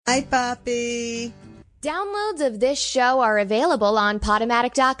Hi, Papi. Downloads of this show are available on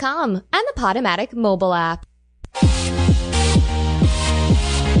Podomatic.com and the Podomatic mobile app.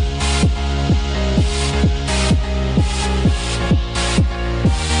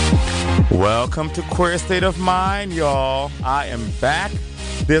 Welcome to Queer State of Mind, y'all. I am back.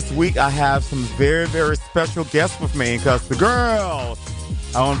 This week I have some very, very special guests with me because the girls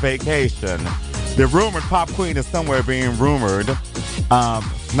are on vacation. The rumored pop queen is somewhere being rumored.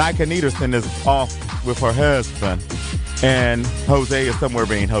 Nika Nederson is off with her husband. And Jose is somewhere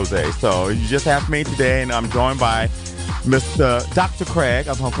being Jose. So you just have me today, and I'm joined by Mr. Dr. Craig.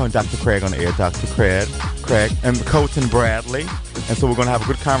 I'm calling Dr. Craig on the air, Dr. Craig, and Colton Bradley. And so we're going to have a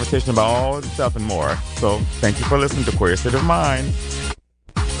good conversation about all this stuff and more. So thank you for listening to Queer State of Mind.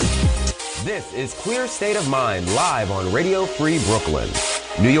 This is Queer State of Mind, live on Radio Free Brooklyn,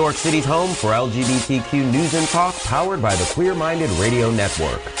 New York City's home for LGBTQ news and talk, powered by the Queer Minded Radio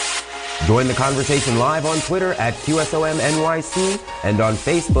Network. Join the conversation live on Twitter at QSOMNYC and on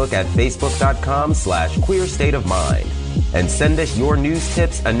Facebook at facebook.com/queerstateofmind. And send us your news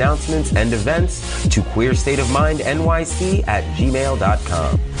tips, announcements, and events to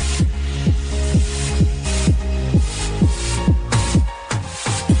queerstateofmindnyc@gmail.com.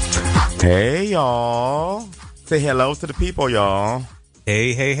 Hey, y'all. Say hello to the people, y'all.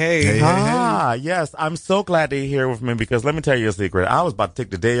 Hey. Yes. I'm so glad that you're here with me because let me tell you a secret. I was about to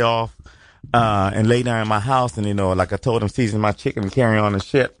take the day off and lay down in my house and, like I told him, season my chicken and carry on and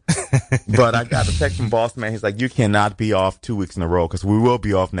shit. But I got a text from boss man. He's like, you cannot be off 2 weeks in a row because we will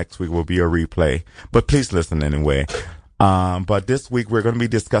be off next week. We'll be a replay. But please listen anyway. But this week we're going to be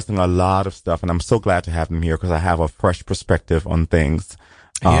discussing a lot of stuff, and I'm so glad to have him here because I have a fresh perspective on things.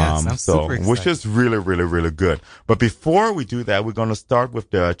 Yes, I'm super excited. Which is really, really, really good. But before we do that, we're going to start with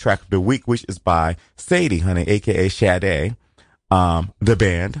the track of the week, which is by Sadie, honey, a.k.a. Sade, the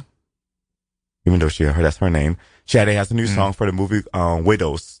band. Even though that's her name. Sade has a new song for the movie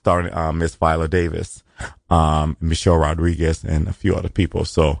Widows, starring Miss Viola Davis, Michelle Rodriguez, and a few other people.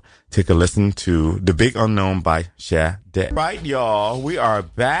 So take a listen to The Big Unknown by Sade. Right, y'all, we are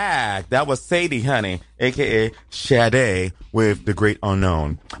back. That was Sadie, honey, a.k.a. Sade, with The Great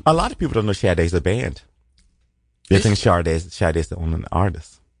Unknown. A lot of people don't know Sade's a band. They think Sade's the only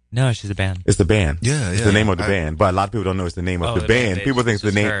artist. No, she's a band. It's the band. Yeah. It's the name of the band. But a lot of people don't know it's the name of the band. People think it's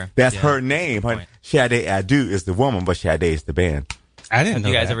the name. Her. That's her name. Sade Adu is the woman, but Sade is the band. I didn't know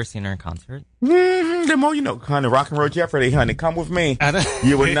Have you guys that. ever seen her in concert? The more you know, honey. Rock and Roll Jeopardy, honey. Come with me.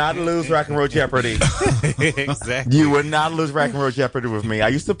 You would not lose Rock and Roll Jeopardy. Exactly. You would not lose Rock and Roll Jeopardy with me. I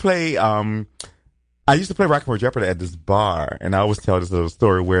used to play Rock and Roll Jeopardy at this bar, and I always tell this little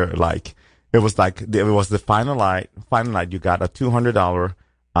story where it was the final night. You got a $200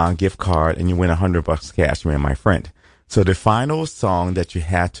 gift card, and you win $100 cash, me and my friend. So the final song that you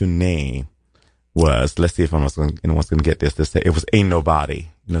had to name was, let's see if anyone's going to get this. It was Ain't Nobody.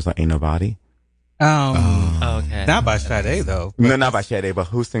 You know song Ain't Nobody? Okay. Not by Sade, though. No, not by Sade, but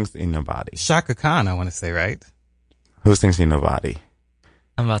who sings Ain't Nobody? Shaka Khan, I want to say, right? Who sings Ain't Nobody?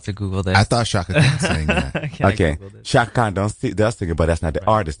 I'm about to Google this. I thought Shaka Khan sang that. Okay. Shaka Khan does sing it, but that's not the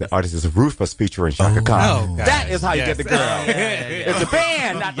artist. The artist is Rufus featuring Shaka Khan. Oh, That is how you get the girl. Yeah. It's the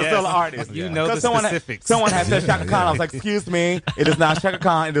band, not the solo artist. You know the specifics. Someone had said Shaka Khan. I was like, excuse me. It is not Shaka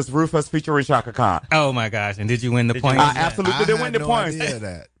Khan. It is Rufus featuring Shaka Khan. Oh, my gosh. And did you win the point? I absolutely did win the points.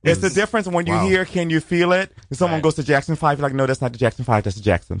 It's the difference when you hear, can you feel it? If someone goes to Jackson 5, you're like, no, that's not the Jackson 5, that's the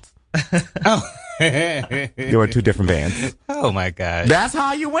Jacksons. Oh. There were two different bands. Oh, my gosh. That's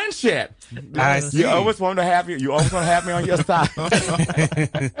how you win shit. I see. You always want to have me on your side.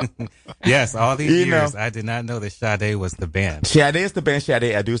 Yes, all these You years, know. I did not know that Sade was the band. Sade is the band, Sade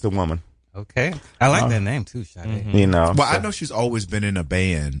Adu is the woman. Okay. I like that name, too, Sade. You know. Well, I know she's always been in a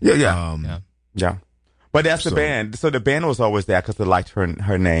band. Yeah. But that's the band. So the band was always there because they liked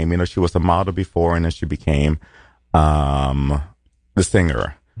her name. You know, she was a model before, and then she became the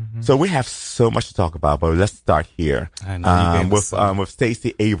singer. So we have so much to talk about, but let's start here I know, with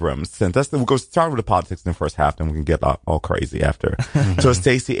Stacey Abrams. And we'll go start with the politics in the first half, then we can get all crazy after. So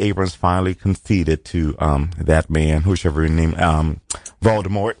Stacey Abrams finally conceded to that man, who should rename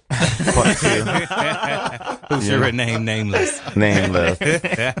Voldemort. Who should rename Nameless. Nameless.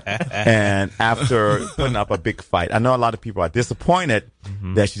 And after putting up a big fight, I know a lot of people are disappointed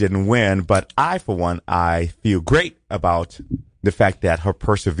that she didn't win, but I, for one, I feel great about the fact that her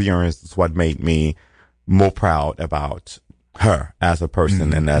perseverance is what made me more proud about her as a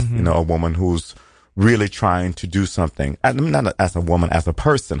person and as, a woman who's really trying to do something. Not as a woman, as a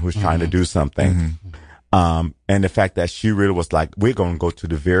person who's trying to do something. And the fact that she really was like, we're going to go to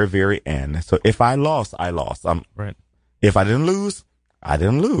the very, very end. So if I lost, I lost. Right. If I didn't lose, I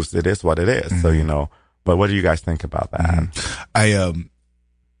didn't lose. It is what it is. So, but what do you guys think about that?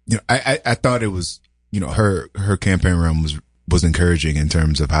 I thought it was, her campaign run was encouraging in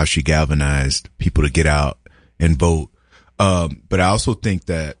terms of how she galvanized people to get out and vote. But I also think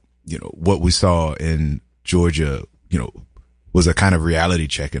that, what we saw in Georgia, was a kind of reality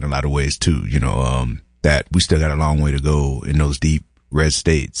check in a lot of ways too, that we still got a long way to go in those deep red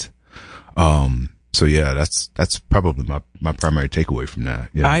states. So yeah, that's probably my primary takeaway from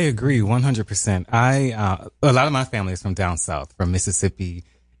that. Yeah. I agree 100%. A lot of my family is from down south, from Mississippi.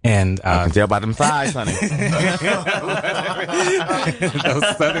 And I can tell by them thighs, honey.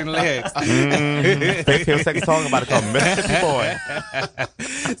 Those southern legs. Faith Hill second song about it called Mississippi Boy.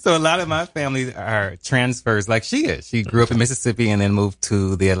 So a lot of my family are transfers like she is. She grew up in Mississippi and then moved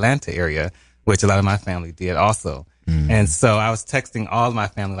to the Atlanta area, which a lot of my family did also. And so I was texting all of my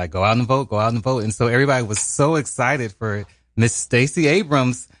family, like, go out and vote, go out and vote. And so everybody was so excited for Miss Stacey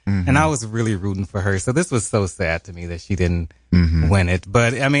Abrams. And I was really rooting for her. So this was so sad to me that she didn't win it.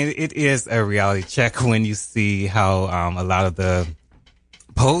 But I mean, it is a reality check when you see how a lot of the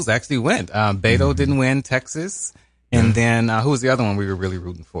polls actually went. Beto didn't win Texas. And then who was the other one we were really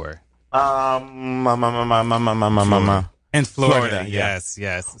rooting for? In Florida. Yeah.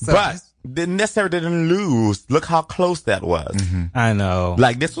 Yes. So, but they necessarily didn't lose. Look how close that was. I know.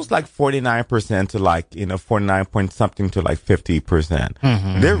 Like this was like 49% to like, 49 point something to like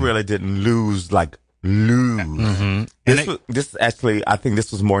 50%. They really didn't lose. This actually, I think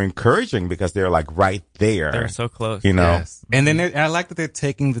this was more encouraging because they're like right there. They're so close. Yes. And then I like that they're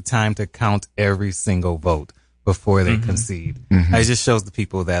taking the time to count every single vote before they concede. It just shows the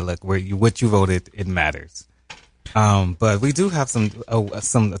people that look what you voted, it matters. But we do have some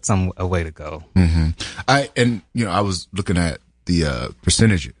way to go. I was looking at the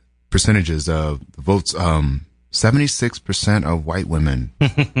percentages of the votes. 76% of white women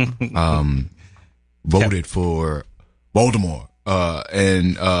voted for Baltimore,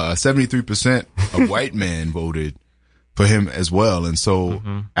 and 73% of white men voted for him as well. And so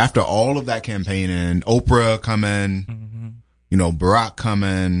after all of that campaigning, Oprah coming, Barack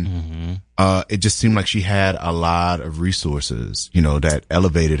coming, it just seemed like she had a lot of resources, that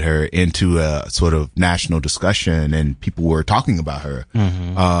elevated her into a sort of national discussion, and people were talking about her.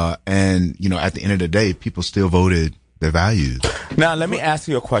 And, at the end of the day, people still voted their values. Now, let me ask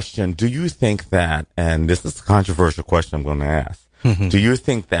you a question. Do you think that, and this is a controversial question I'm going to ask, do you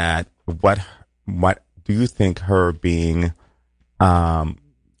think that what do you think her being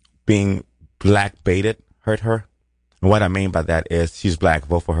black baited hurt her? And what I mean by that is she's black,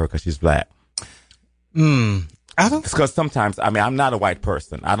 vote for her because she's black. I don't. Because sometimes, I'm not a white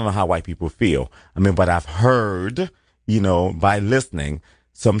person. I don't know how white people feel. But I've heard, by listening,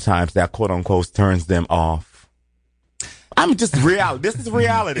 sometimes that quote unquote turns them off. I'm just real. This is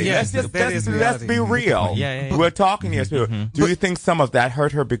reality. Yes, let's be real. Yeah. We're talking here. Do you think some of that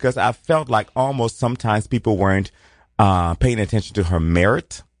hurt her? Because I felt like almost sometimes people weren't paying attention to her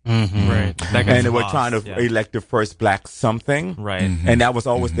merit. Right. And they were trying to elect the first black something. Right. And that was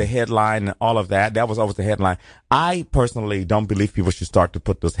always the headline and all of that. That was always the headline. I personally don't believe people should start to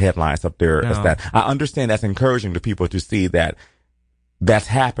put those headlines up there as that. I understand that's encouraging to people to see that that's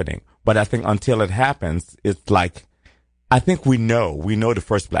happening. But I think until it happens, it's like, I think we know the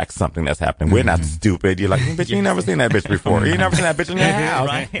first black something that's happening. We're not stupid. You're like, bitch, you ain't never seen that bitch before. You never seen that bitch in your house.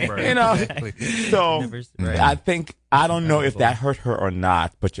 Right. So I think, I don't know if that hurt her or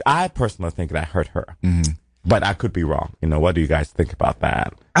not, but I personally think that hurt her. But I could be wrong. What do you guys think about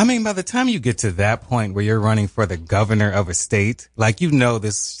that? By the time you get to that point where you're running for the governor of a state,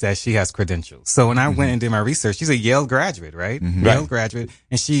 that she has credentials. So when I went and did my research, she's a Yale graduate, right? Yale graduate.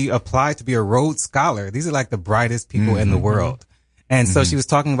 And she applied to be a Rhodes Scholar. These are like the brightest people in the world. And so she was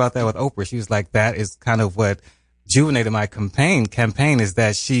talking about that with Oprah. She was like, that is kind of what rejuvenated my campaign is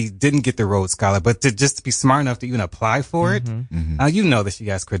that she didn't get the Rhodes Scholar, but to be smart enough to even apply for it, that she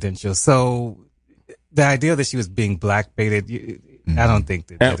has credentials. So the idea that she was being black baited, I don't think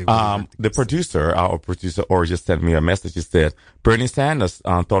that. The producer, our producer, or just sent me a message. He said Bernie Sanders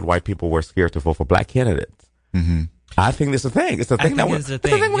thought white people were scared to vote for black candidates. I think it's a thing. It's a thing we're going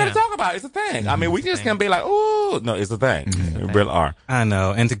to talk about. It's a thing. We just can't be like, oh, no, it's a thing. It really are. I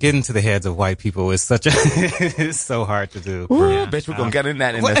know. And to get into the heads of white people is it's so hard to do. Ooh, bitch, we're going to get in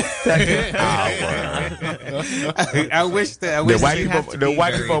that in the second hour. I wish the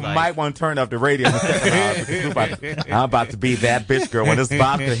white people might want to turn up the radio in the second hour. I'm about to be that bitch girl when it's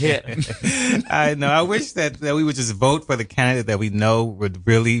about to hit. I know. I wish that we would just vote for the candidate that we know would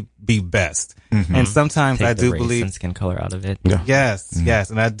really be best. And sometimes I do believe skin color out of it. Yes.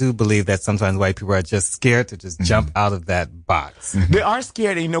 And I do believe that sometimes white people are just scared to just jump out of that box. They are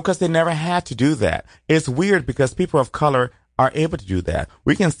scared, because they never had to do that. It's weird because people of color are able to do that.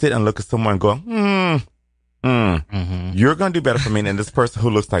 We can sit and look at someone and go, you're going to do better for me than this person who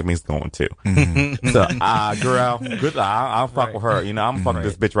looks like me is going to. So, girl, good. I'll fuck with her. I'm going to fuck with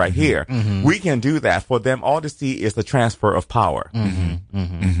this bitch right here. We can do that. For them, all to see is the transfer of power.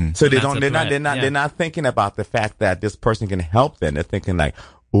 So they're not thinking about the fact that this person can help them. They're thinking like,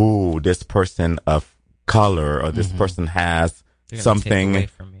 ooh, this person of color or this person has something. Away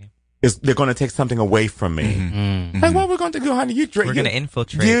from me. They're going to take something away from me. Like, what we're going to do, honey? We're going to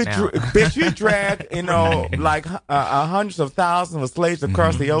infiltrate now. Bitch, you drag, like hundreds of thousands of slaves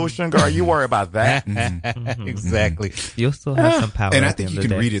across the ocean. Girl, you worry about that. Exactly. You'll still have some power. And I at the think end you of the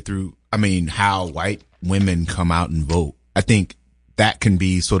can day. read it through, how white women come out and vote. I think that can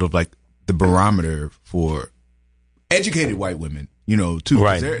be sort of like the barometer for educated white women, too. 'Cause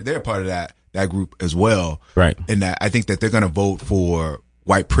Right. They're part of that group as well. Right. And that I think that they're going to vote for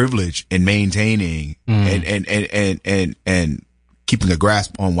white privilege and maintaining and keeping a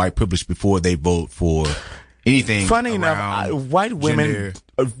grasp on white privilege before they vote for anything. Funny enough, around white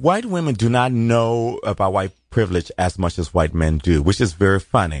women do not know about white privilege as much as white men do, which is very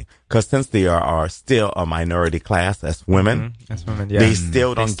funny. Because since they are still a minority class as women, That's women, yeah. they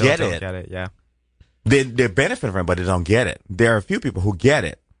still don't still get don't it. get it, yeah. They benefit from it, but they don't get it. There are a few people who get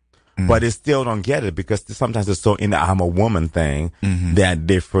it, but they still don't get it because sometimes it's so in the I'm a woman thing that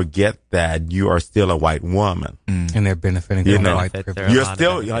they forget that you are still a white woman. And they're benefiting You from know, white benefits privilege. are- You're a lot of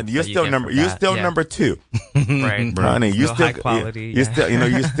still benefits you're that you still get number from you're that, still yeah. number 2. Right. Honey, you Still still high quality, You're yeah. still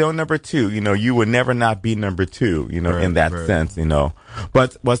you're still number 2. You would never not be number 2. In that sense.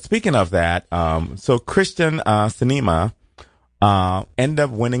 But speaking of that, so Christian Sinema ended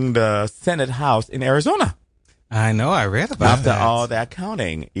up winning the Senate House in Arizona I know. I read about after that. all that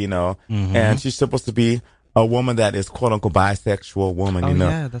counting. And she's supposed to be a woman that is quote unquote bisexual woman. Oh, you know,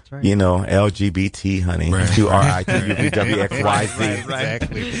 yeah, that's right. LGBT, honey. Right. QRITUVWXYZ.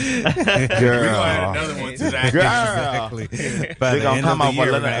 Exactly. Girl. Girl. Exactly. By They the gonna end come of up the with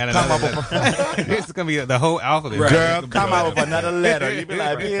year, another- we're gonna add come up another- It's gonna be the whole alphabet. Girl, come out with another letter. You be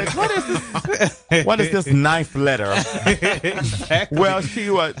like, bitch, what is this? What is this ninth letter? Exactly. Well,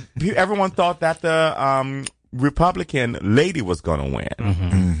 everyone thought that the Republican lady was going to win.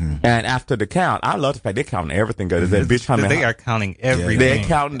 And after the count, I love the fact they're counting everything good. That bitch coming. They are counting everything. They're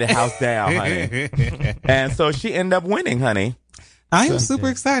counting the house down, honey. And so she ended up winning, honey. I am super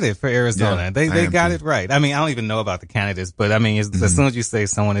excited for Arizona. Yeah, They I am got too. it right. I don't even know about the candidates, but as soon as you say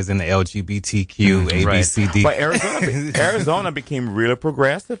someone is in the LGBTQ, A, B, Right. C, D. But Arizona became really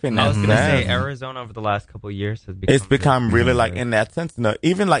progressive in I that was going to say sense. Arizona over the last couple of years has become... It's become really like in that sense.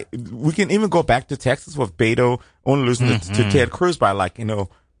 Even like we can even go back to Texas with Beto only losing to Ted Cruz by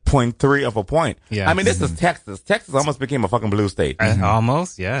 0.3 of a point. Yeah. This is Texas. Texas almost became a fucking blue state.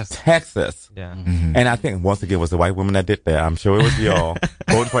 Almost, yes. Texas. Yeah. And I think once again it was the white women that did that. I'm sure it was y'all.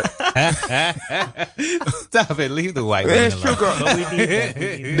 Voting for Stop it. Leave the white women It's true, alone. girl. But we need that.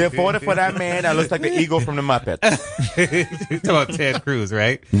 They voted for that man that looks like the eagle from the Muppets. You're talking about Ted Cruz,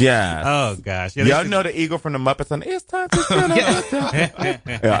 right? Yeah. Oh, gosh. Yeah, they Y'all should- know the eagle from the Muppets and it's time to spin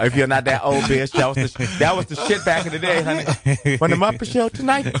yeah, if you're not that old bitch, that was the shit back in the day, honey. When the Muppet Show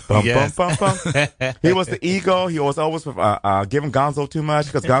tonight. Bum, Yes. bum, bum, bum. He was the eagle. He was always giving Gonzo too much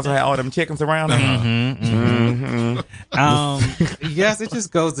because Gonzo had all them chickens around him. Yes, it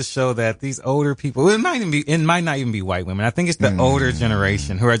just goes to show that these older people, it might not even be white women. I think it's the older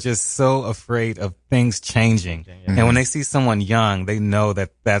generation who are just so afraid of things changing. And when they see someone young, they know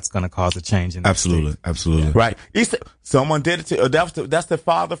that that's going to cause a change in their Absolutely. state. Absolutely. Right. Someone did it to, that's the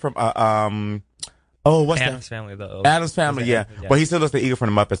father from, what's Adam's that? Family, though. Adam's Family, yeah. But he still looks the eagle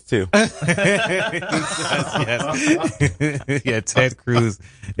from the Muppets too. Yes. Yeah, Ted Cruz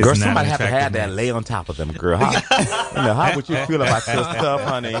is Girl, not somebody an have to have attractive that man. lay on top of them, girl. How would you feel about your stuff,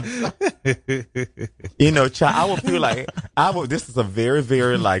 honey? Child, I would feel like this is a very,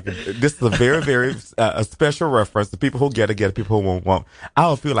 very very a special reference. The people who get it, people who won't. I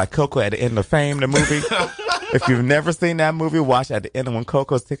would feel like Coco at the end of Fame, the movie. If you've never seen that movie, watch at the end when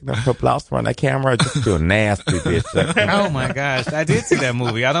Coco's taking up her blouse from that camera. Just feel nasty, bitch. Oh my gosh, I did see that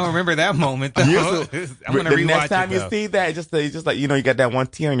movie. I don't remember that moment though. I'm gonna The rewatch next time it, you though. see that, it's just like you got that one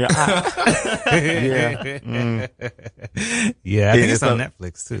tear in your eye. Yeah. Yeah, I think It's it's on a-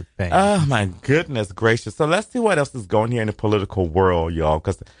 Netflix too. Thanks. Oh my goodness gracious! So let's see what else is going here in the political world, y'all,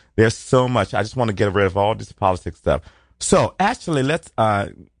 because there's so much. I just want to get rid of all this politics stuff. So actually, let's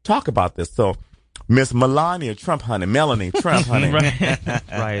talk about this. So Miss Melania Trump, honey. Melanie Trump, honey.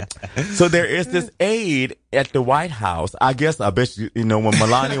 Right. So there is this aide at the White House. I guess, I bet you know, when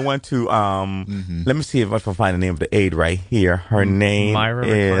Melania went to, let me see if I can find the name of the aide right here. Her name Myra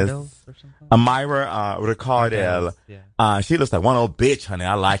is Ricardel or something? Myra Ricardel. Yeah. She looks like one old bitch, honey.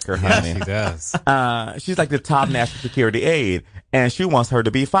 I like her, honey. She does. She's like the top national security aide, and she wants her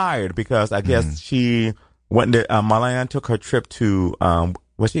to be fired because I guess she went to, Melania took her trip to,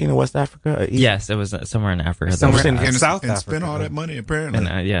 was she in West Africa? Yes, it was somewhere in Africa. Somewhere in and South and Africa. spent all that money apparently.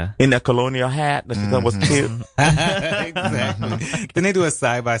 And, yeah. In that colonial hat that she thought was cute. Exactly. Then they do a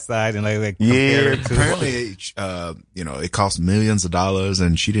side by side and like compare Yeah. it to. Apparently, it cost millions of dollars,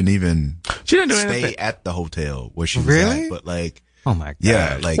 and she didn't even She didn't do stay anything. at the hotel where she was Really? at. But like, Oh my god.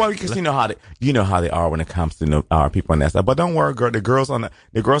 yeah, like Well, because you know how they are when it comes to people on that side. But don't worry, girl. The girls on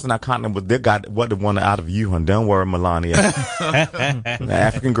that continent, they got what they wanted out of you, honey. Don't worry, Melania. The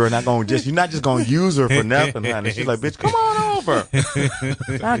African girl you're not just gonna use her for nothing, honey. She's like, bitch, come on over.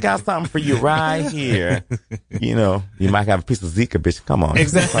 I got something for you right here. You know, you might have a piece of Zika, bitch. Come on,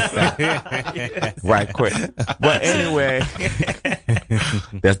 Exactly. right quick. But anyway,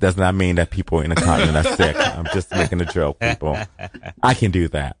 that does not mean that people in the continent are sick. I'm just making a joke, people. I can do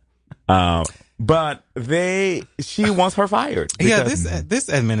that. But she wants her fired. Yeah, because- this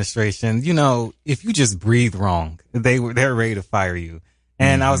administration, you know, if you just breathe wrong, they're ready to fire you.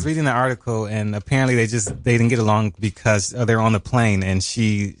 And I was reading the article, and apparently they didn't get along because they're on the plane, and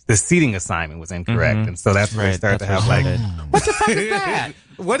the seating assignment was incorrect, and so that's where they started to have like, what the fuck is that?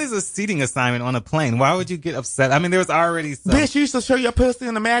 what is a seating assignment on a plane? Why would you get upset? I mean, there was already some. Bitch, you used to show your pussy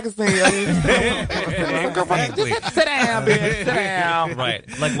in the magazine. Exactly. Sit down, bitch. Sit down.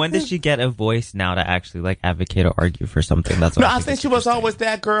 Right. Like, when did she get a voice now to actually, like, advocate or argue for something? That's what No, I think she was always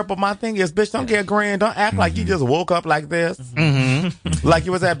that girl, but my thing is, bitch, don't get grand. Don't act like you just woke up like this. Like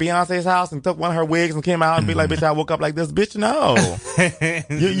you was at Beyonce's house and took one of her wigs and came out and be like, bitch, I woke up like this. Bitch, no.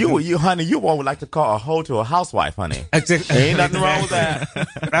 you, honey, you would like to call a hoe to a housewife, honey. Ain't nothing wrong with that.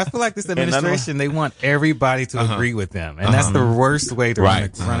 I feel like this administration, they want everybody to agree with them. And that's the worst way to run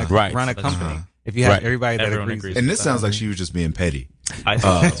a company. If you have everybody that Everyone agrees. agrees. and this sounds like she was just being petty.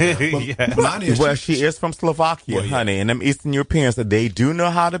 I think Yeah. Melania, Well, she is from Slovakia, honey, and them Eastern Europeans, they do know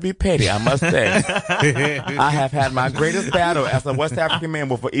how to be petty, I must say. I have had my greatest battle as a West African man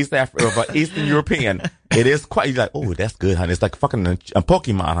with an Eastern European. It is quite, you're like, oh, that's good, honey. It's like fucking a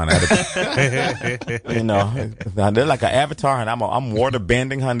Pokemon, honey. You know, they're like an avatar, and I'm water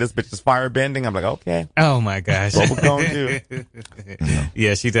bending, honey. This bitch is fire bending. I'm like, okay, Oh my gosh. what we gonna do?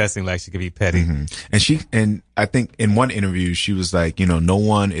 Yeah, she does seem like she could be petty. and I think in one interview she was like, you know, no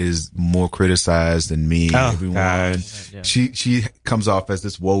one is more criticized than me. Oh, Everyone, gosh. Yeah. she comes off as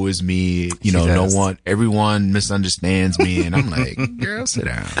this woe is me. You know, does. everyone misunderstands me, and I'm like, girl, sit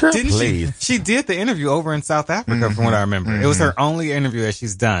down. Girl, Didn't please. she did the interview over in South Africa, from what I remember. It was her only interview that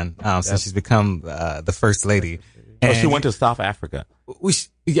she's done since she's become the first lady. Oh, she went to South Africa.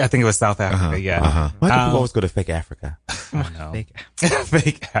 I think it was South Africa. Yeah, Why do people always go to fake Africa? I know.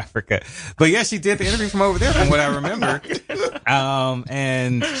 Fake Africa. But yeah, she did the interview from over there, from what I remember.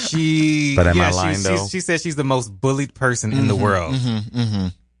 And she, But am I lying, though? she said she's the most bullied person in the world.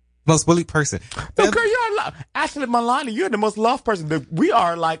 Most bullied person. No, girl, you're actually, Melania, you're the most loved person. We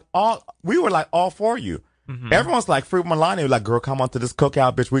were like all for you. Everyone's like, free Melania. Like, girl, come on to this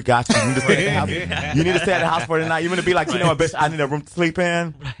cookout, bitch. We got you. You need to stay at the house. You need to stay at the house for the night. You're gonna be like, you know what, bitch? I need a room to sleep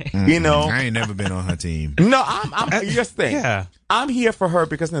in. You know. I ain't never been on her team. No, I'm just think. Yeah. I'm here for her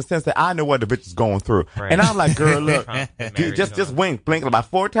because in the sense that I know what the bitch is going through, and I'm like, girl, look, just wink, blink about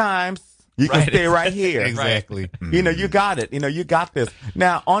 4 times. You can stay right here. Exactly. You know, you got it. You know, you got this.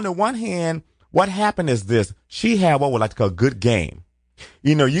 Now, on the one hand, what happened is this: she had what we like to call a good game.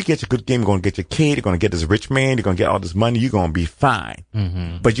 You know, you get your good game, you're going to get your kid, you're going to get this rich man, you're going to get all this money, you're going to be fine.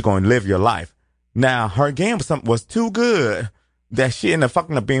 But you're going to live your life. Now, her game was too good that she ended up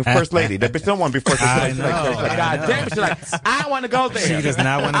fucking up being first lady. That bitch don't want to be first lady. She's like, God damn it. She's like, I want to go there. She does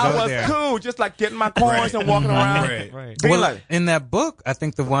not want to go there. I was cool, just like getting my coins and walking around. Right. Being Well, like, in that book, I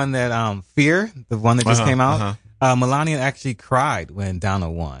think the one that Fear, the one that just came out, Melania actually cried when Donna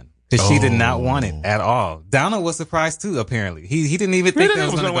won. Because she did not want it at all. Donna was surprised too, apparently. He didn't even think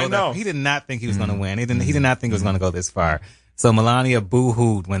that was going to go win, that no. He did not think he was going to win. He did not think it was going to go this far. So Melania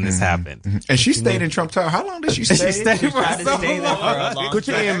boo-hooed when this happened. And she stayed in Trump Tower. How long did she stay? She stayed for Tried to so stay there for a long. long could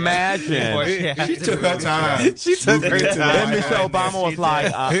you time. imagine? She took her time. She took her If time. Michelle Obama was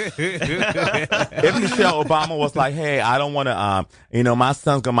like, if Michelle Obama was like, hey, I don't want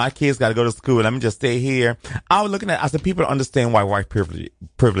to, my kids got to go to school. Let me just stay here. I was looking at, I said, people don't understand why white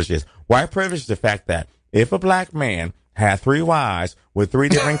privilege is. White privilege is the fact that if a black man had 3 wives with 3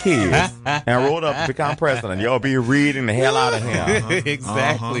 different kids, and rolled up to become president. Y'all be reading the hell out of him.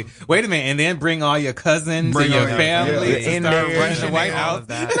 Exactly. Wait a minute, and then bring all your cousins Bring and your all your- family yeah, to in start there, running the and White all House. of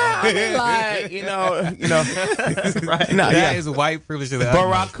that. No, I mean, like, you know, Right. No, That yeah. is white privilege to the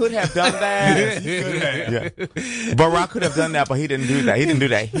Barack could have done that. utmost. Barack could have done that, but he didn't do that. He didn't do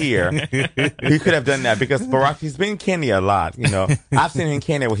that here. He could have done that because Barack, he's been in Kenya a lot. You know, I've seen him in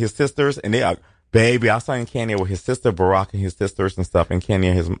Kenya with his sisters, and they are, baby, I saw him in Kenya with his sister Barack and his sisters and stuff in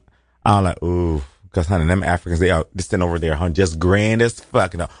Kenya. I'm like, ooh. Because, honey, them Africans, they are just sitting over there, honey, just grand as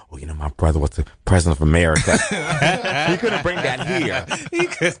fuck. You know, oh, you know, my brother was the president of America. He couldn't bring that here. He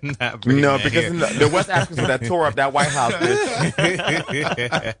could not bring No, that because here. the West Africans would have tore up that White House,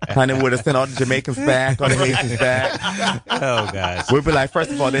 bitch. Honey would have sent all the Jamaicans back, all the Haitians back. Oh, gosh. We'd be like,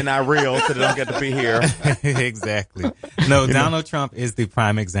 first of all, they're not real, so they don't get to be here. Exactly. No, Donald Trump is the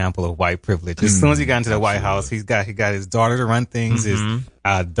prime example of white privilege. As soon as he got into the White House, he got his daughter to run things, his son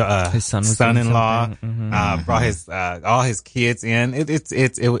was doing son-in-law, something. brought his all his kids in.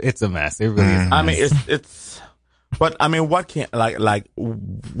 It's a mess. It really is. I mean, it's, but I mean, what can, like,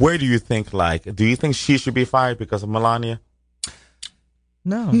 where do you think, do you think she should be fired because of Melania?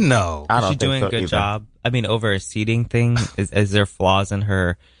 No. No. I Is don't she think doing so a good either. job? I mean, over a seating thing, is there flaws in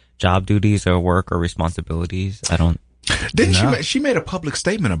her job duties or work or responsibilities? I don't. Didn't she made a public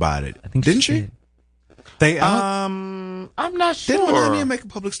statement about it? I think Didn't she? did. They I'm not sure. Didn't Melania make a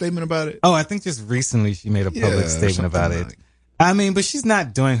public statement about it? I think just recently she made a public Yeah, statement something about it. like- I mean, but she's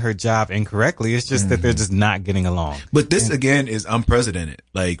not doing her job incorrectly. It's just that they're just not getting along. But this again is unprecedented.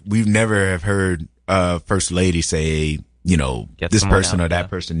 Like we've never have heard first lady say, you know, Get this someone person out, or that yeah.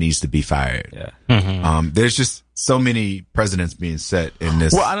 person needs to be fired. Yeah. There's just so many precedents being set in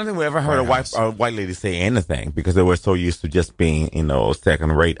this. Well, I don't think we ever heard a white lady say anything because they were so used to just being, you know,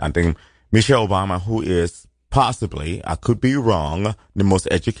 second rate. I think Michelle Obama, who is possibly, I could be wrong, the most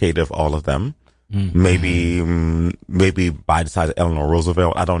educated of all of them. Maybe by the size of Eleanor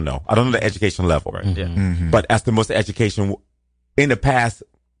Roosevelt. I don't know. I don't know the education level. Right. Yeah. But as the most education in the past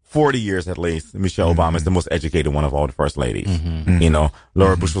 40 years at least, Michelle Obama is the most educated one of all the first ladies. You know,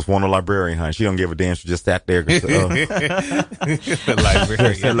 Laura Bush was one a librarian, honey. She don't give a damn. She just sat there. The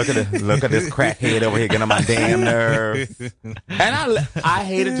library. Said, look at this crackhead over here getting on my damn nerves. And I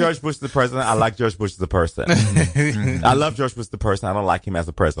hated George Bush the president. I like George Bush as a person. I love George Bush the person. I don't like him as a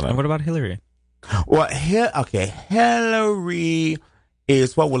And president. what about Hillary? Well, Hillary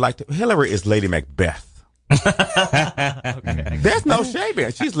is Hillary is Lady Macbeth. There's no shame in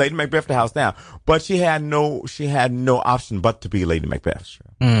it. She's Lady Macbeth the house down. But she had no option but to be Lady Macbeth.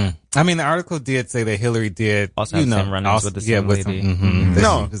 I mean, the article did say that Hillary did Also have some run-ins with the same lady. That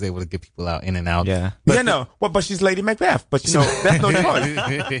No. she was able to get people out in and out. Yeah. But she's Lady Macbeth. But you know, that's no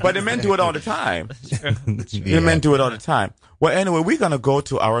choice. But the men do it all the time. The men do it all the time. Well, anyway, we're going to go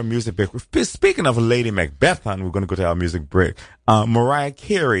to our music break. Speaking of Lady Macbeth, honey, we're going to go to our music break. Mariah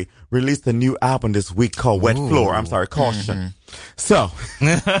Carey released a new album this week called Wet Floor. I'm sorry, Caution. So.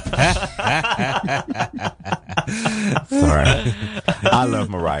 Sorry. I love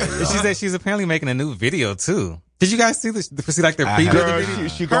Mariah. She y'all. said she's apparently making a new video too. Did you guys see their I preview of the Girl, video?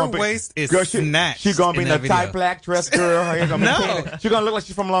 she Her gonna be, waist is girl, snatched. She gonna be in that a tight video. black dress, girl. Her hair gonna be No. painted. She gonna look like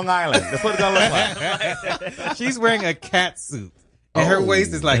she's from Long Island. That's what it's gonna look like. She's wearing a cat suit. And her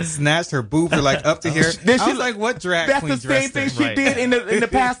waist is like snatched. Her boobs are like up to here. Then I she- was like, what drag That's queen the same dressed thing her? she Right. did in the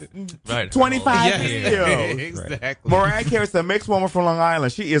past 25 years. Exactly. Mariah Carey's a mixed woman from Long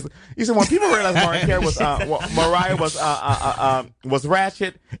Island. She is. You see, when people realized Mariah Carey was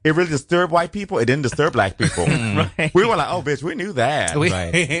ratchet, it really disturbed white people. It didn't disturb black people. We were like, oh, bitch, we knew that.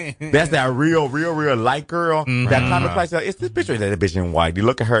 That's that real light girl. That comic class. It's this bitch. That bitch in white. You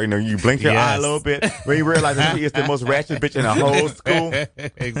look at her, you know, you blink your eye a little bit when you realize that she is the most ratchet bitch in the whole school. And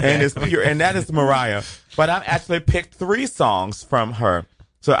it's pure, and that is Mariah. But I've actually picked 3 songs from her.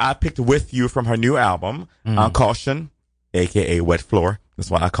 So I picked With You from her new album, Caution, aka Wet Floor.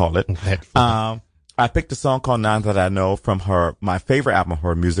 That's what I call it. I picked a song called Nine That I Know from my favorite album,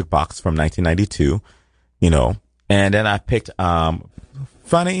 her Music Box from 1992. You know, and then I picked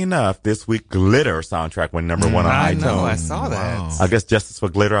funny enough, this week Glitter soundtrack went number 1 on I iTunes. know. I saw that. I guess Justice for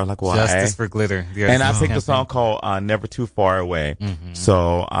Glitter. I was like, well, Justice for Glitter. and I picked a song called Never Too Far Away.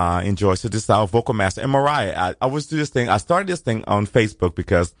 So enjoy. So this is our vocal master. And Mariah, I always do this thing. I started this thing on Facebook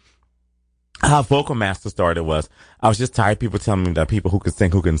because how vocal master started was I was just tired of people telling me that people who can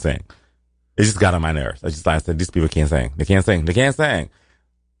sing. It just got on my nerves. I said, these people can't sing. They can't sing.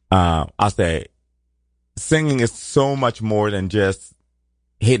 I say, singing is so much more than just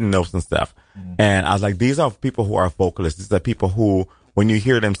hitting notes and stuff. And I was like, these are people who are vocalists. These are people who when you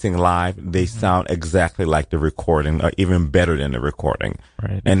hear them sing live, they sound exactly like the recording, or even better than the recording.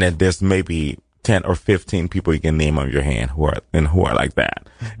 Right. And that there's maybe 10 or 15 people you can name on your hand who are like that.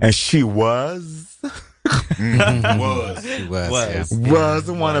 And she was one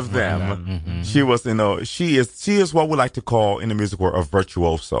of them. She was, she is what we like to call in the music world a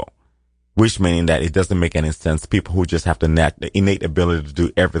virtuoso, which meaning that it doesn't make any sense. People who just have the innate ability to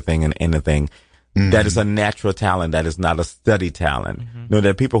do everything and anything. That is a natural talent. That is not a study talent. There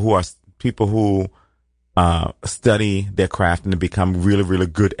are people who study their craft and they become really, really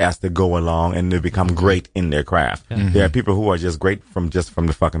good as they go along, and they become great in their craft. There are people who are just great from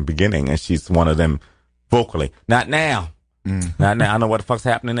the fucking beginning, and she's one of them vocally. Not now. Not now. I know what the fuck's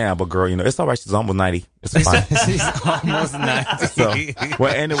happening now, but girl, it's all right. She's almost 90. It's fine. She's almost 90. So,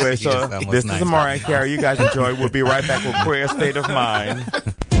 well, anyway, so this is Mariah Carey. You guys enjoy. We'll be right back with Queer State of Mind.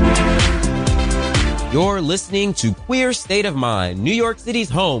 You're listening to Queer State of Mind, New York City's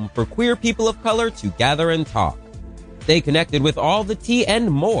home for queer people of color to gather and talk. Stay connected with all the tea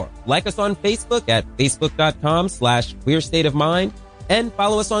and more. Like us on Facebook at facebook.com/Queer State of Mind and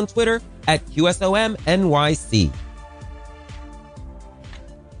follow us on Twitter at QSOMNYC.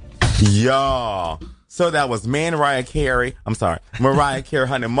 Y'all. So that was Mariah Carey,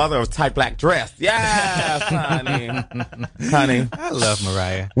 honey, mother of tight black dress. Yes, honey. Honey. I love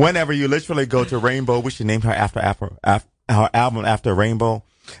Mariah. Whenever you literally go to Rainbow, we should name her after her album after Rainbow.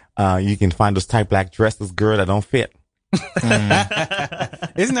 You can find those tight black dresses, girl, that don't fit.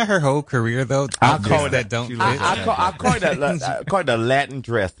 Isn't that her whole career though? I call it that. Don't fit. I call it the Latin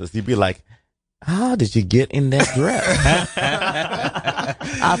dresses. You'd be like, how did you get in that dress?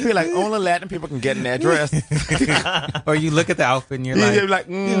 I feel like only Latin people can get in that dress. Or you look at the outfit and you're like,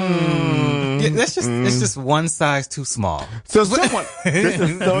 it's just one size too small. So this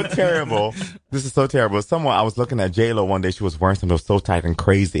is so terrible. This is so terrible. I was looking at J-Lo one day. She was wearing something so tight and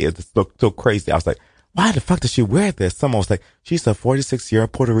crazy. It just looked so crazy. I was like, why the fuck does she wear this? Someone was like, she's a 46-year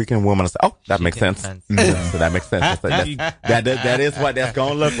Puerto Rican woman. I said, oh, that makes sense. So that makes sense. I said, that is what that's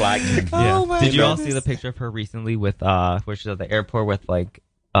going to look like. Yeah. Did you all see the picture of her recently with, where she's at the airport with like,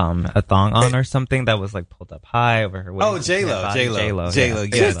 a thong on or something that was like pulled up high over her waist? Oh, J-Lo. Yeah.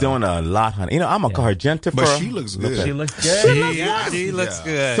 She's doing a lot, honey. I'm going to call her Jennifer. But she looks good. She looks good. She looks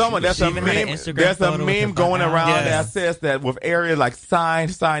good. There's a meme going around that says that with Ariel, like, sign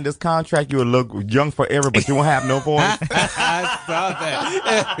this contract, you will look young forever, but you won't have no voice. I saw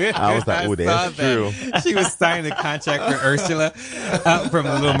that. I was like, oh, that's true. She was signing the contract for Ursula from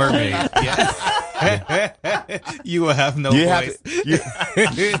The Little Mermaid. Yes. You will have no voice.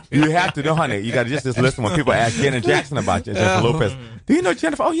 You have to know, honey. You got to just listen when people ask Janet Jackson about you. Jennifer Lopez. Do you know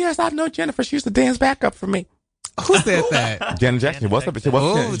Jennifer? Oh, yes, I know Jennifer. She used to dance backup for me. Who said that? Janet Jackson. Janet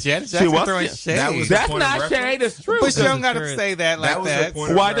Jackson throwing shade. That's not shade. It's true. But you don't got to say that like that.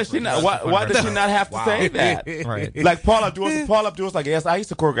 Why does she not? Why does she not have to say that? Right. Like Paula Abdul like, yes, I used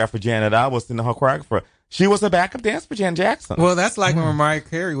to choreograph for Janet. I was her choreographer. She was a backup dancer for Janet Jackson. Well, that's like when Mariah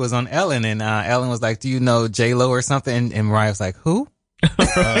Carey was on Ellen, and Ellen was like, "Do you know J-Lo or something?" And Mariah was like, "Who?" She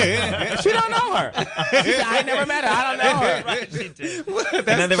don't know her. She said, I never met her. I don't know her. Right, she did. And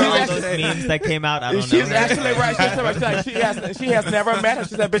then there were all those memes that came out. I don't know. She's actually right. She has never met her.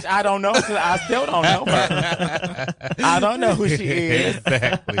 She said, bitch, I don't know. She said, I still don't know her. I don't know who she is.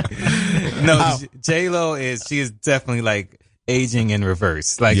 Exactly. No, J-Lo is definitely like aging in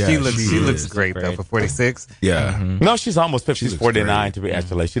reverse. Like she looks great though for 46. Yeah. Mm-hmm. No, she's almost 50. She's 49 great. To be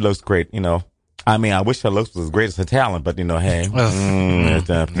actually. She looks great, I mean, I wish her looks was as great as her talent, but hey.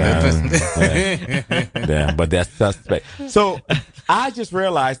 But that's suspect. So I just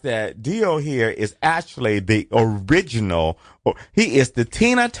realized that Dio here is actually the original. He is the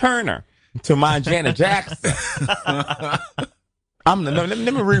Tina Turner to my Janet Jackson. Let me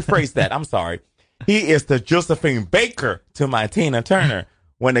rephrase that. I'm sorry. He is the Josephine Baker to my Tina Turner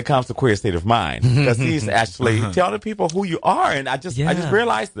when it comes to Queer State of Mind, because he's actually telling people who you are, and I just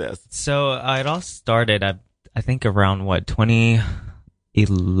realized this. So it all started at, I think, around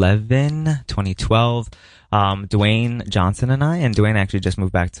 2011, 2012. Dwayne Johnson and Dwayne actually just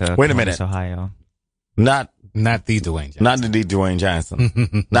moved back to Columbus, Ohio. Not the Dwayne Johnson. Not the Dwayne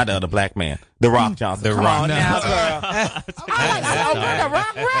Johnson. Not the other black man. The Rock Johnson. The Rock. Now, girl.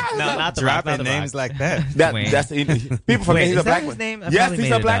 Not dropping names like that. That's people forget he's a black man. Yes,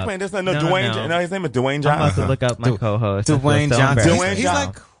 he's a black man. There's no Dwayne. No, his name is Dwayne Johnson. I'm about to look up my co-host. Dwayne Johnson. Dwayne He's Johnson.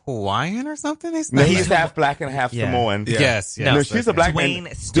 like Hawaiian or something. No, he's half black and half Yeah. Samoan. Yeah. Yes, yes. No, she's a black Dwayne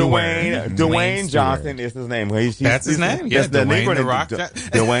man. Stewart. Dwayne Dwayne Johnson is his name. That's his name? Yeah, the Dwayne Negro The named Rock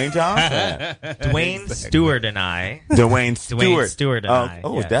Dwayne Johnson. Dwayne Stewart and I. Dwayne Stewart. and I.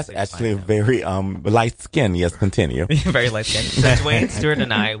 Oh, Yes, that's they actually find very light skin. Yes, continue. very light skinned. So Dwayne Stewart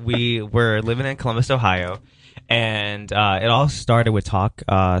and I, we were living in Columbus, Ohio, and it all started with Talk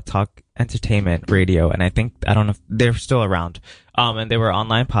Entertainment Radio, and I don't know if they're still around. And they were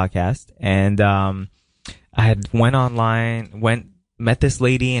online podcast, and I had met this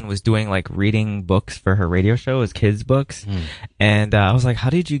lady and was doing like reading books for her radio show, it was kids books, and I was like, "How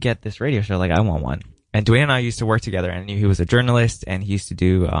did you get this radio show? Like, I want one." And Dwayne and I used to work together, and I knew he was a journalist, and he used to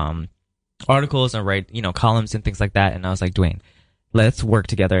do articles and write, columns and things like that. And I was like, Dwayne, let's work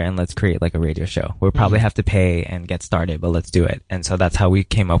together and let's create like a radio show. We'll probably have to pay and get started, but let's do it. And so that's how we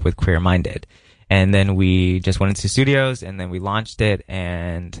came up with Queer Minded. And then we just went into studios and then we launched it,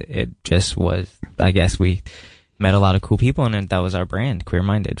 and it just was, I guess we met a lot of cool people, and that was our brand, Queer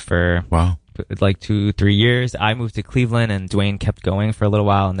Minded, for Wow. like 2-3 years. I moved to Cleveland and Dwayne kept going for a little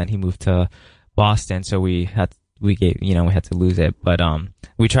while, and then he moved to Boston. So we had to lose it, but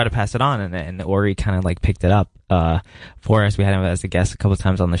we tried to pass it on, and Ori kind of like picked it up for us. We had him as a guest a couple of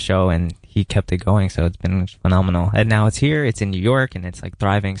times on the show, and he kept it going. So it's been phenomenal. And now it's here. It's in New York, and it's like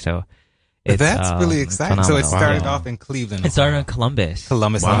thriving. So That's really exciting. So it started off in Cleveland. It started in Columbus,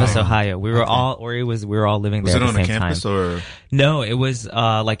 Columbus, Ohio. We were all living there Was it at on the a same campus time. or? No, it was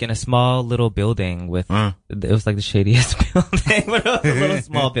like in a small little building with. It was like the shadiest building, but it was a little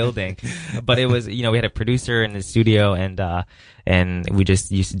small building. But it was, we had a producer in the studio, and we just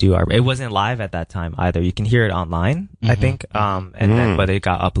used to do our. It wasn't live at that time either. You can hear it online, I think, then, but it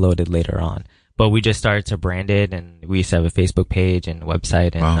got uploaded later on. But we just started to brand it, and we used to have a Facebook page and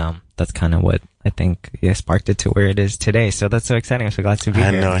website, and that's kind of what I think sparked it to where it is today. So that's so exciting. I'm so glad to be here.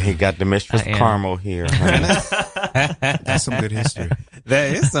 I know he got the Mistress Carmel here. That's some good history.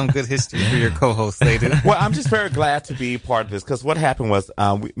 That is some good history for your co-host, Sadu. Well, I'm just very glad to be part of this, because what happened was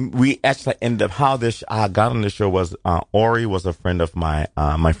we actually ended up how this I got on the show was Ori was a friend of my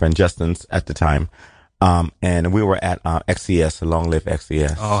friend Justin's at the time. And we were at XCS, Long Live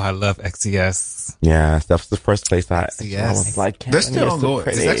XCS. Oh, I love XCS. Yeah, that was the first place I XCS. was like, They're still ongoing.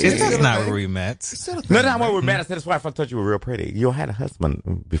 That's not where we met. No, that's where we met. I said, that's why I thought you were real pretty. You had a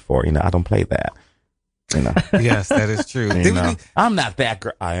husband before, I don't play that. Yes, that is true. I'm not that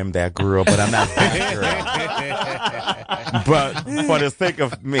girl. I am that girl, but I'm not that girl. But for the sake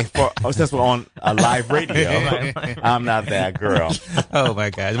of me, since we're on a live radio, I'm not that girl. Oh my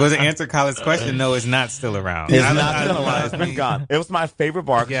gosh. Was it answer Colin's question? No, it's not still around. It's not still around. It's been gone. It was my favorite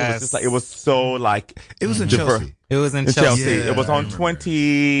bar. Yes. It was just like, it was so like. It was in Chelsea. It was in Chelsea. Chelsea. It was on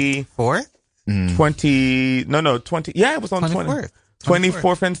 20. 4th? 20. No, 20. Yeah, it was on 24th.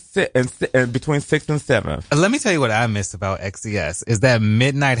 24th and between 6th and 7th. Let me tell you what I miss about XCS is that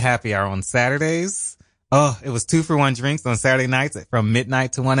midnight happy hour on Saturdays. Oh, it was 2-for-1 drinks on Saturday nights from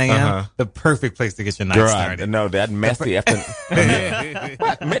midnight to 1 a.m. The perfect place to get your night started. No, that messy after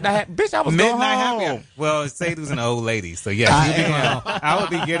what? Midnight, bitch, I was midnight going happy hour. home. Well, Sadu's an old lady, so yes, I would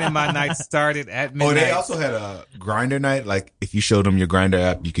be getting my night started at midnight. Oh, they also had a grinder night. Like if you showed them your grinder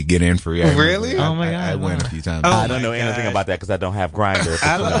app, you could get in free. Really? Oh my god! I went a few times. Oh, I don't know anything about that because I don't have Grindr.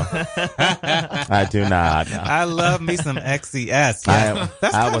 I do not. I love me some XCS.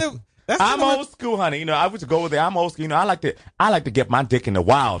 Yes. I'm old school, honey. I would go there. I'm old school. I like to get my dick in the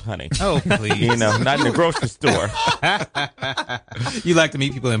wild, honey. Oh, please. Not in the grocery store. You like to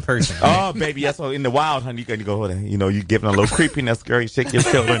meet people in person. Right? Oh, baby, yes. So in the wild, honey, you can go there. You giving a little creepiness, girl. You shake your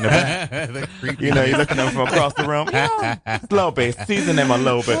shoulder in the back. You're looking at them from across the room. Slow, babe. Season them a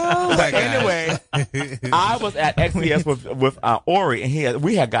little bit. But anyway, I was at XCS with Ori, and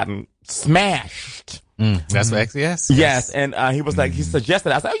we had gotten smashed. That's what XCS? Yes, and he was like, he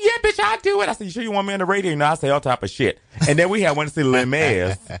suggested. I said, oh, yeah, bitch, I'll do it. I said, you sure you want me on the radio? I say all type of shit. And then we had went to see Les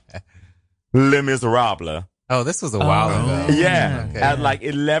Miserables. Oh, this was a while ago. Yeah, okay. at like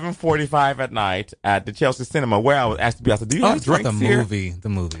 11:45 at night at the Chelsea Cinema, where I was asked to be. I said, do you have drinks here? The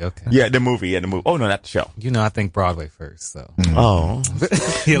movie, okay. Yeah, the movie. Oh, no, not the show. I think Broadway first, so. Oh.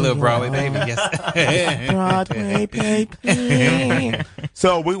 You're a little Broadway baby, yes. Broadway baby.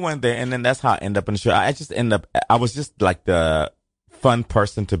 So we went there, and then that's how I ended up in the show. I was just like the fun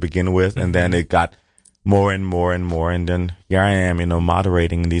person to begin with, and then it got more and more and more, and then here I am,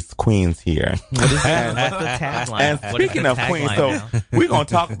 moderating these queens here. What's the tagline? And speaking of queens, so we're gonna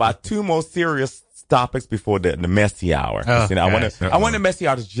talk about two more serious topics before the messy hour. Oh, I want the messy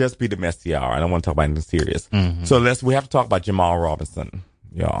hour to just be the messy hour. I don't want to talk about anything serious. So we have to talk about Jamal Robinson,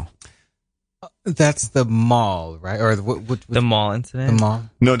 y'all. That's the mall, right? Or The mall incident. the mall?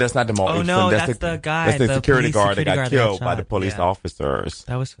 No, that's not the mall. Oh, no, that's the guy, That's the the security police guard that security got guard that killed got by the shot. police Yeah. officers.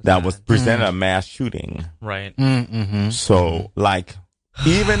 That was so that sad. was presented a mass shooting. Right. Mm-hmm. So, like,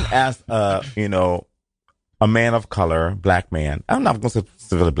 even as a a man of color, black man, I'm not going to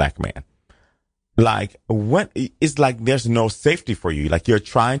say a black man. Like, it's like there's no safety for you. Like, you're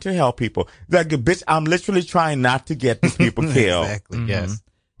trying to help people. Like, bitch, I'm literally trying not to get these people killed, Exactly. Yes.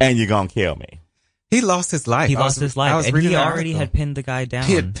 and you're gonna kill me. He lost his life. He I lost was- his I life, was and reading he an already article. had pinned the guy down.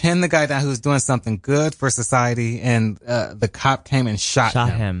 He had pinned the guy down who was doing something good for society, and the cop came and shot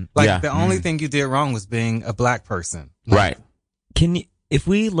him. Like, Yeah. the only thing you did wrong was being a black person. Right. Can you, if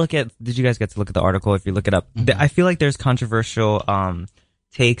we look at, did you guys get to look at the article? If you look it up, I feel like there's controversial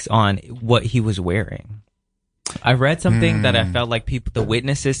takes on what he was wearing. I read something that I felt like the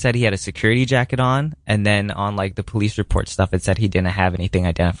witnesses said he had a security jacket on, and then on like the police report stuff, it said he didn't have anything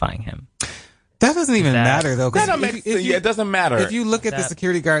identifying him. That doesn't even matter, though. 'cause That don't make sense. Yeah, it doesn't matter. If you look at the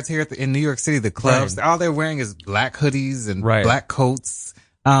security guards here in New York City, the clubs, all they're wearing is black hoodies and black coats.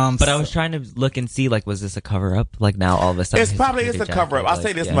 But I was trying to look and see, like, was this a cover up? Like, now all of a sudden, It's probably a cover up. I'll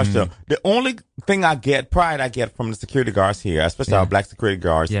say this much though: the only thing pride I get from the security guards here, especially our black security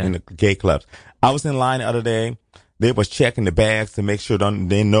guards in the gay clubs. I was in line the other day. They was checking the bags to make sure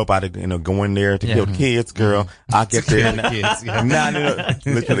they nobody go in there to kill the kids. Girl, I get there and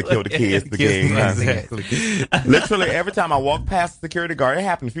literally kill the kids. The gays. Exactly. Literally every time I walk past the security guard, it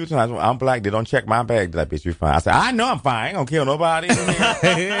happened a few times. When I'm black, they don't check my bag. They're like, bitch, you fine. I said, I know I'm fine. I ain't gonna kill nobody.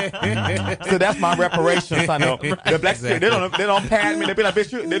 So that's my reparations. I know the black security, they don't pat me. They be like,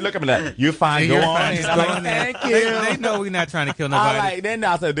 bitch, they look at me like, you fine. Go on. Fine, I'm like, thank you. They know we're not trying to kill I nobody. like, then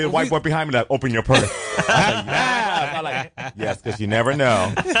I said, the white boy behind me like, open your purse. I said, yes. I like, yes, because you never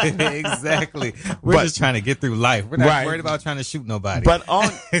know. Exactly. We're just trying to get through life. We're not worried about trying to shoot nobody. But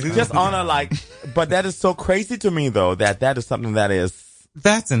but that is so crazy to me though, that is something that is.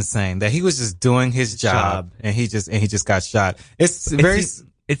 That's insane that he was just doing his job and he just got shot. It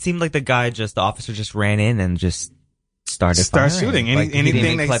seemed like the officer just ran in and just started shooting. Like, anything he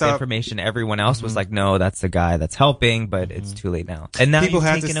didn't they collect saw information. Everyone else was like, no, that's the guy that's helping, but it's too late now. And now People you've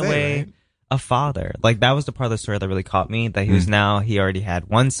had to taken say, away right? a father. Like, that was the part of the story that really caught me, that he already had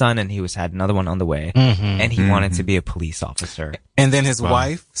one son and he had another one on the way, and he wanted to be a police officer. And then his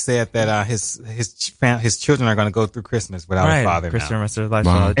wife said that his children are going to go through Christmas without a father. Christmas now.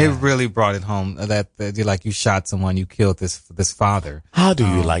 life. It really brought it home that you're like, you shot someone, you killed this father. How do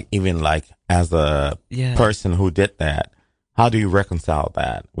you as a person who did that? How do you reconcile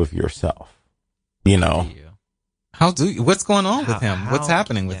that with yourself? How do you? What's going on with him? What's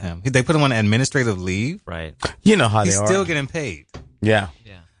happening with him? They put him on administrative leave, right? You know how he's they are. still getting paid. Yeah.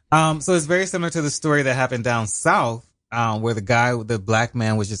 So it's very similar to the story that happened down south, where the black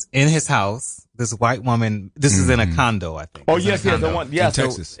man was just in his house. This white woman. This is in a condo, I think. Oh yes, the one. Yeah, in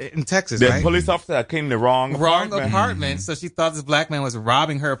Texas. In Texas, the right? police officer came to the wrong apartment. So she thought this black man was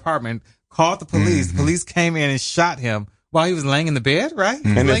robbing her apartment. Called the police. The police came in and shot him while he was laying in the bed, right?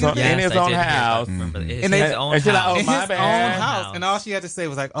 In his own house. In his own house. And all she had to say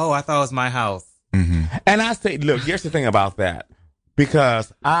was like, "Oh, I thought it was my house." And I say, look, here's the thing about that.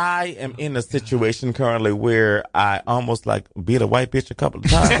 Because I am in a situation currently where I almost beat a white bitch a couple of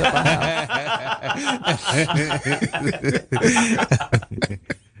times at my house.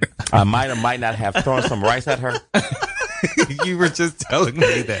 I might not have thrown some rice at her. You were just telling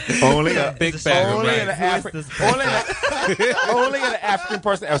me that. Only a big bag of rice. Only an African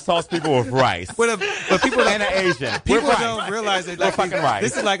person assaults people with rice. But people and an Asian. People don't realize that fucking rice.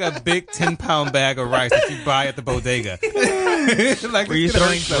 This is like a big 10-pound bag of rice that you buy at the bodega. Were you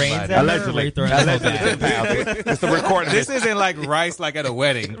throwing grains at Allegedly. It's a recording. This isn't like rice like at a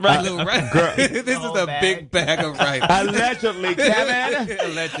wedding. Right. Girl. This is a big bag of rice. Allegedly, Kevin.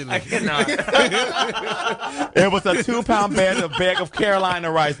 Allegedly. I cannot. It was a 2-pound bag of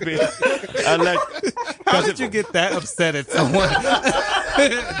Carolina rice, bitch. How did you get that upset at someone?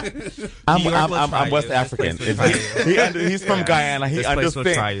 I'm West African. He's from Guyana. He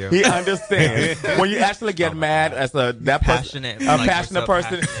understands. He understands. When you actually get mad as a passionate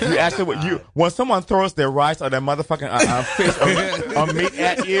person, you actually when someone throws their rice or their motherfucking fish or meat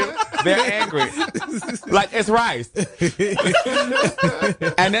at you, they're angry. Like it's rice.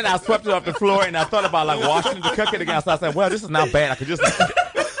 And then I swept it off the floor and I thought about washing it to cook it again. So I said, well, this is not bad. I could just.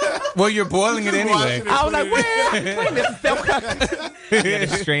 Well, you're boiling it anyway. I was like, wait, this is You gotta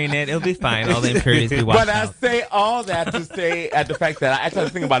strain it. It'll be fine. All the impurities be washed But I out. say all that to say at the fact that I actually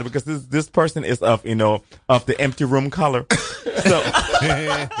think about it because this person is of the empty room color. So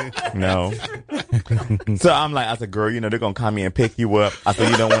no. So I'm like, I said, girl, they're gonna come in and pick you up. I said,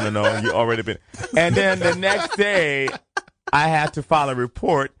 you don't want to know. You already been. And then the next day, I had to file a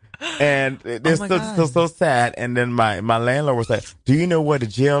report. And they're so sad. And then my landlord was like, do you know where the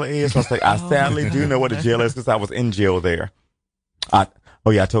jail is? I was like, I sadly do know where the jail is because I was in jail there. I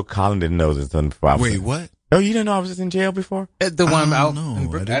told Colin didn't know this. Wait, what? Oh, you didn't know I was just in jail before? The one out no, in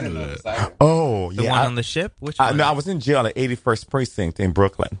Brooklyn. I didn't know that. that. Oh, The yeah. one on the ship? Which one? No, I was in jail at 81st Precinct in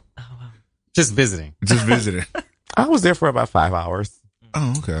Brooklyn. Just visiting. Just visiting. I was there for about 5 hours.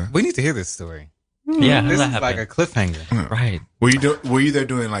 Oh, okay. We need to hear this story. Yeah, This that is like a happened. cliffhanger. Right. Were you there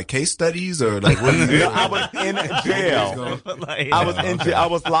doing like case studies or like what? No, I was in jail. I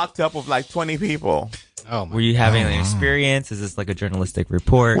was locked up with like 20 people. Oh my. Were you having an experience? Is this like a journalistic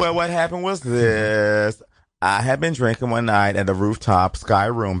report? Well, what happened was this. I had been drinking one night at a rooftop Sky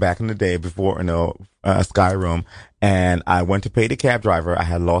Room back in the day before, Sky Room. And I went to pay the cab driver. I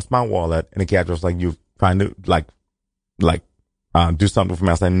had lost my wallet. And the cab driver was like, you trying to do something for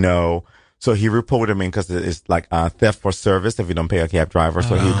me? I said, no. So he reported me because it's like theft for service if you don't pay a cab driver.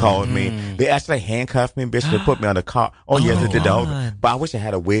 So he called me. They actually handcuffed me, bitch. They put me on the car. Oh, yes, they did the whole thing. But I wish I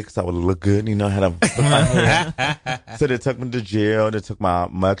had a wig so I would look good. Had a So they took me to jail. They took my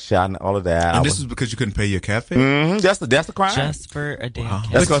mugshot and all of that. And this is because you couldn't pay your cab fare? Mm-hmm. That's a crime. Just for a damn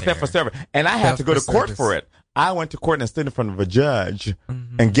That's cab called theft for fare. service. And I had to go to for court service. for it. I went to court and stood in front of a judge.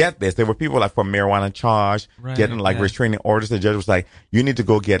 And get this, there were people like for marijuana charge, Right, getting like yeah. restraining orders. The judge was like, you need to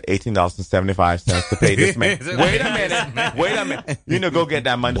go get $18.75 to pay this man. Wait a minute. Go get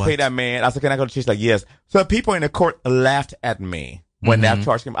that money to pay that man. I said, can I go to church? Like, yes. So people in the court laughed at me when that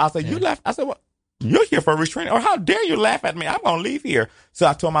charge came. I said, you left. I said, what? You're here for restraining, or how dare you laugh at me? I'm going to leave here. So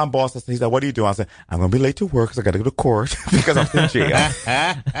I told my boss, he said, what are you doing? I said, I'm going to be late to work because I got to go to court because I'm in jail.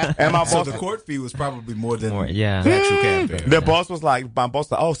 And my boss, So the court fee was probably more than yeah. the actual cab fare. the boss was like,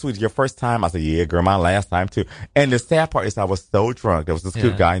 oh, sweet, your first time? I said, yeah, girl, my last time too. And the sad part is I was so drunk. There was this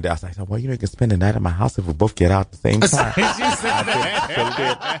cute guy in there. I was like, well, you can spend the night at my house if we both get out at the same time.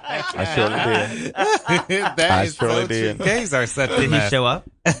 I surely did. That I is surely so did. true. Gays are such a Did he mess. show up?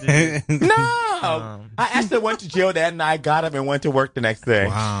 No. I actually went to jail that night, got up and went to work the next day.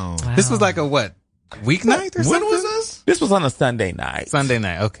 Wow. This was like a what? Weeknight or When something? was this? This was on a Sunday night. Sunday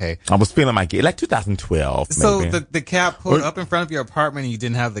night. Okay. I was feeling my gig, like 2012 So maybe. the cab pulled up in front of your apartment and you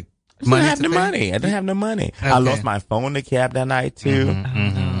didn't have the I money didn't have to the pay? money. I didn't have no money. I Okay. lost my phone in the cab that night too.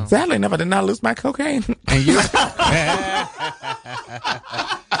 Sadly, never did not lose my cocaine. And you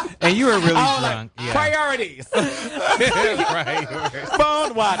and you were really drunk. Yeah. Priorities. Right.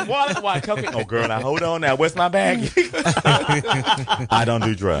 Phone, what? Wallet, what? Cocaine. Oh, girl, now hold on now. Where's my bag? I don't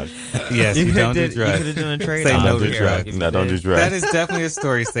do drugs. Yes, you don't do You drugs. could have done a trade. Say I no don't to do drugs. drugs. No, I don't do drugs. That is definitely a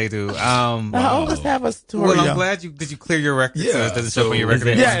story, Seydu. I always have a story. Well, I'm y'all. glad did you clear your record? Yeah, So does it show so on your is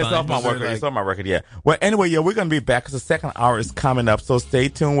record? it- Yeah, it's fine. off my Was it record. like- It's on my record, yeah. Well, anyway, yeah, we're going to be back because the second hour is coming up. So stay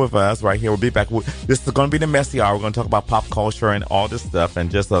tuned with us right here. We'll be back. This is going to be the messy hour. We're going to talk about pop culture and all this stuff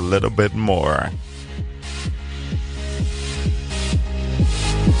and just a little bit more.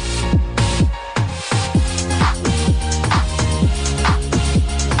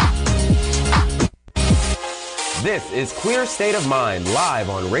 This is Queer State of Mind live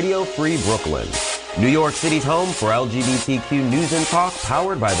on Radio Free Brooklyn, New York City's home for LGBTQ news and talk,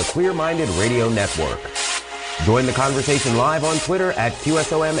 powered by the Queer Minded Radio Network. Join the conversation live on Twitter at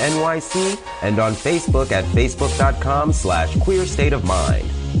QSOMNYC and on Facebook at facebook.com/Queer State of Mind.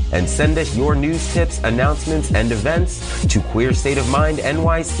 And send us your news tips, announcements, and events to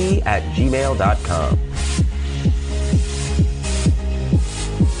queerstateofmindnyc@gmail.com.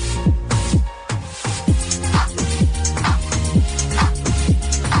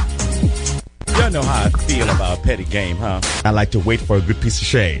 Y'all know how I feel about a petty game, huh? I like to wait for a good piece of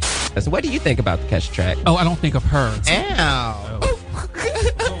shade. So what do you think about the Catch Track? Oh, I don't think of her. Ow.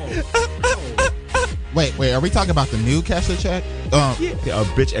 Wait, are we talking about the new Catch the Check? A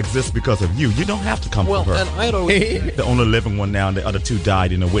bitch exists because of you. You don't have to come for her. And I don't. The only living one now, and the other two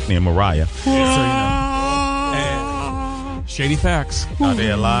died, Whitney and Mariah. Shady facts. Are they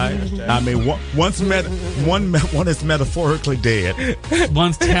alive? I mean, one is metaphorically dead.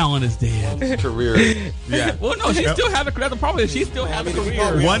 One's talent is dead. Career. Yeah. Well, no, she still has a career. The problem is she still has a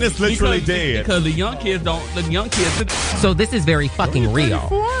career. One is literally Because- dead. Because the young kids don't. The young kids. So this is very fucking real.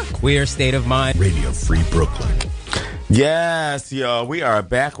 Queer State of Mind. Radio Free Brooklyn. Yes, yo, we are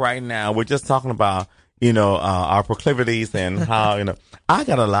back right now. We're just talking about, our proclivities and how, I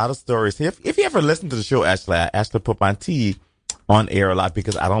got a lot of stories. If you ever listen to the show, actually, I actually put my tea on air a lot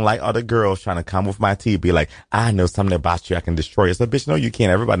because I don't like other girls trying to come with my tea, be like, I know something about you, I can destroy you. So, bitch, no, you can't.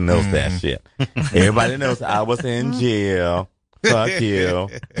 Everybody knows that shit. Everybody knows I was in jail. Fuck you.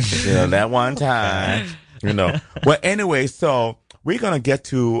 That one time, Well, anyway, so we're going to get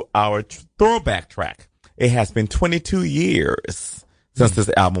to our throwback track. It has been 22 years since this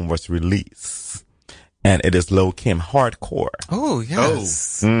album was released. And it is Lil' Kim, Hardcore. Oh,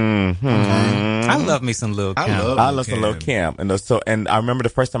 yes. Mm-hmm. I love me some Lil' Kim. I love some Lil' Kim. And I remember the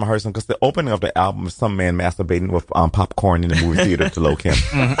first time I heard some, because the opening of the album is some man masturbating with popcorn in the movie theater to Lil' Kim.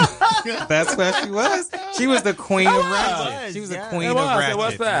 That's where she was. She was the queen of ratchet. She was the queen of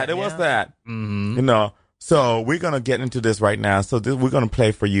ratchet. It was that. Mm-hmm. So we're going to get into this right now. So we're going to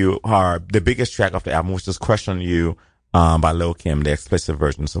play for you the biggest track of the album, which is Crush on You by Lil' Kim, the explicit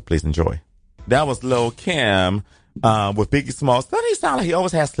version. So please enjoy. That was Lil' Kim with Biggie Smalls. Doesn't he sound like he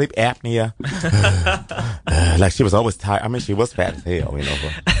always has sleep apnea? Like she was always tired. I mean, she was fat as hell,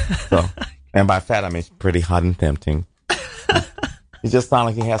 So, and by fat, I mean pretty hot and tempting. He just sounds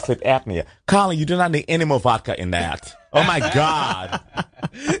like he has sleep apnea. Colin, you do not need any more vodka in that. Oh, my God.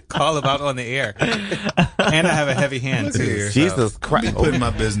 Call him out on the air. And I have a heavy hand, too. Jesus Christ. I'm putting my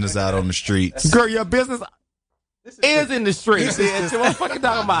business out on the streets. Girl, your business is in the streets. What the fuck you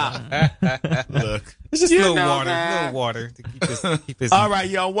talking about? Look. It's just a little water to keep his... All right,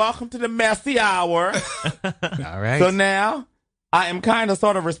 y'all. Welcome to the messy hour. All right. So now, I am kind of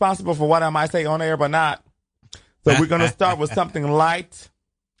sort of responsible for what I might say on air, but not. So we're going to start with something light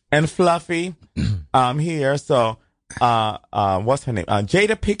and fluffy here. So, what's her name?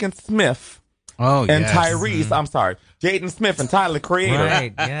 Jada Pinkett Smith. Oh, and Tyrese. I'm sorry. Jaden Smith and Tyler, the Creator.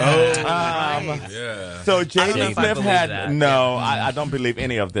 Right, yeah. Yeah. So Jaden Smith had I don't believe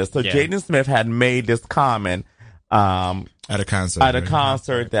any of this. So Jaden Smith had made this comment at a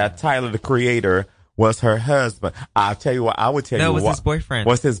concert. That Tyler, the Creator, was her husband. I'll tell you what. I would tell you. No, it was his boyfriend.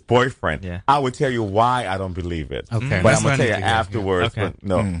 Was his boyfriend? Yeah. I would tell you why I don't believe it. Okay, but I'm gonna tell you afterwards. Okay. But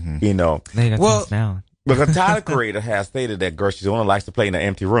no, now. Because Tyler, Creator, has stated that girl she only likes to play in an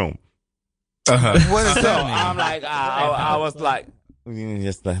empty room. What does So that mean? I'm like, I was like,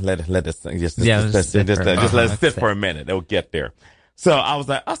 just let it let it sit for a minute. It'll get there. So I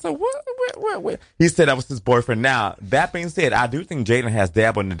said, what? He said that was his boyfriend. Now, that being said, I do think Jaden has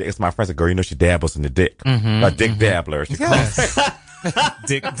dabbled in the dick. It's my friend said, girl, she dabbles in the dick. A dick dabbler. She calls it.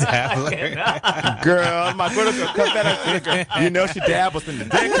 Dick dabbler. Girl, my good girl, she dabbles in the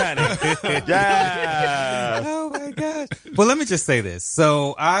dick, honey. Yeah. Oh my gosh. Well, let me just say this.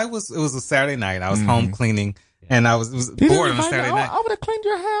 So it was a Saturday night. I was home cleaning and I was bored on a Saturday night. I would have cleaned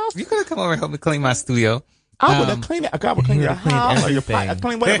your house. You could have come over and helped me clean my studio. I would have cleaned it. I would clean your house or your pot. I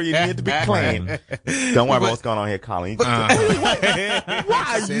clean whatever you need to be clean. Don't worry about what's going on here, Colin. What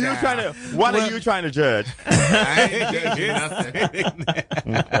are you trying to judge? I ain't judging nothing.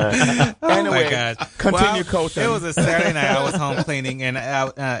 Anyway, my gosh. Continue coaching. It was a Saturday night. I was home cleaning,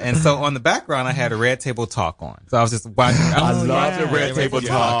 and so on the background, I had a Red Table Talk on. So I was just watching. I love the Red Table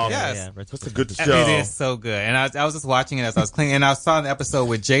Talk. Yes. It's a good show. It is so good. And I was just watching it as I was cleaning, and I saw an episode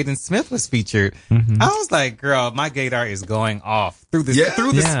where Jaden Smith was featured. I was like, girl, my gaydar is going off through the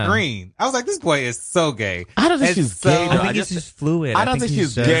screen. I was like, this boy is so gay. I don't think she's gay. I think he's just fluid. I don't think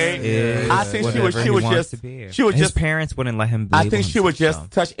she's gay. I think she was just his parents wouldn't let him. I think she would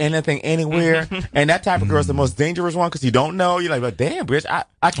just touch anything anywhere, and that type of girl is the most dangerous one because you don't know. You're like, but damn, bitch,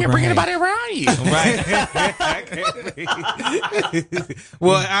 I can't bring anybody around you. Right.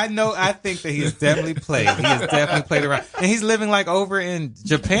 Well, I think that he has definitely played. He has definitely played around, and he's living like over in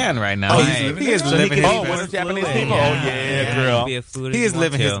Japan right now. Oh, he is living. One of the Japanese people. Oh yeah, girl. He is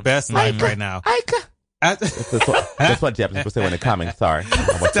living his best life right now. That's what Japanese people say when they're coming. Sorry.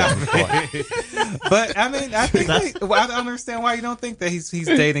 But I mean, I think I don't understand why you don't think that he's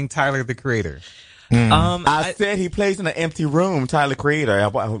dating Tyler, the Creator. I said he plays in an empty room, Tyler, Creator.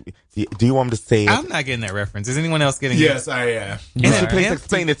 Do you want me to say it? I'm not getting that reference. Is anyone else getting it? Yes, I am. Please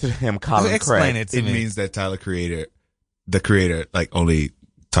explain it to him, Colin. Explain it to me. It means that Tyler, the Creator, like only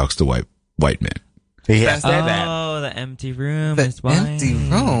talks to white men. He has said that. Oh, the empty room. The is why. empty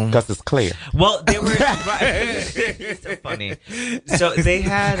room. Because it's clear. Well, they were. It's so funny. So they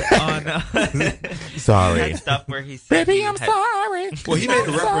had on. Sorry. Stuff where he said, baby, I'm sorry. Well, he made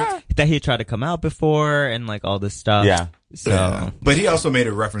a reference that he tried to come out before and like all this stuff. Yeah. So, but he also made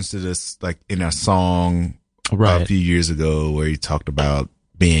a reference to this, like in a song a few years ago, where he talked about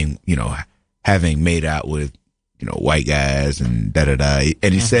being, having made out with, white guys and da da da.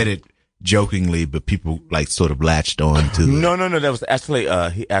 And he said it jokingly, but people like sort of latched on to. No. That was actually,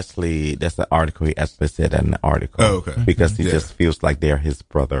 that's the article. He actually said that in the article. Oh, okay. Because he just feels like they're his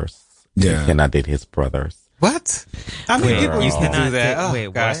brothers. Yeah. He cannot date his brothers. What? I mean, people used to cannot do that. date- Oh,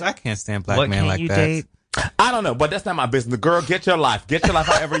 wait, gosh, what? I can't stand black What men can't like you that. date? I don't know, but that's not my business. Girl, get your life. Get your life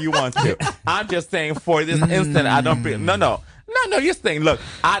however you want to. I'm just saying for this instant, I don't be, no, you're saying, look,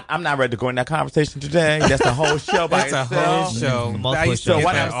 I'm not ready to go in that conversation today. That's a whole show by It's a itself. whole show. Multiple I used to So get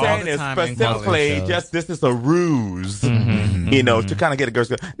what that I'm all saying the is time in specifically, shows. just this is a ruse, to kind of get a girl.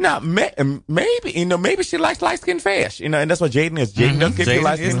 Now, maybe she likes light skinned fish, and that's what Jaden is. Jaden does give you Jaden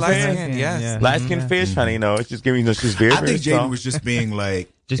light is skinned light-skinned, fish. yes. Light skinned fish, honey. It's just giving. She's very. I think very Jaden soft. was just being like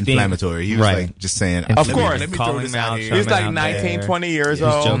Just being- inflammatory. He was right. like just saying, Of let course. me throw Calling this him out out, here. showing He's like out 19, there. 20 years He's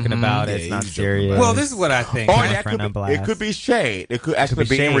old. joking about it. Yeah, It's not he's joking. serious. Well, this is what I think. Or My that friend could on be, blast. it could be shade. It could actually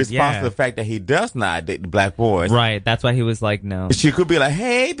be be in shade, response yeah. to the fact that he does not date the black boys. Right. That's why he was like, no. She could be like,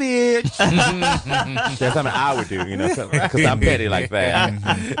 "Hey, bitch." That's something I would do, because I'm petty like that.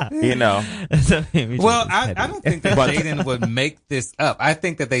 Well, I don't think that Jaden would make this up. I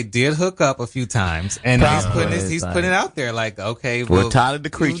think that they did hook up a few times, and he's putting it out there like, okay, well, With Tyler the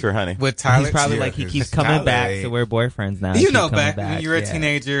Creature, honey. With Tyler, He's probably Yeah, like, he because keeps coming Tyler back, ain't- so we're boyfriends now. you Keep know, coming back when you were a yeah.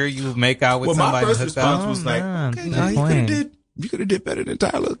 teenager, you make out with Well, my somebody. first hook response up. was like, man, okay, keep now playing. you could have did better than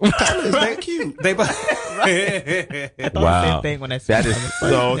Tyler. Tyler is that cute. They both. I thought the Wow. same thing when I saw That him. is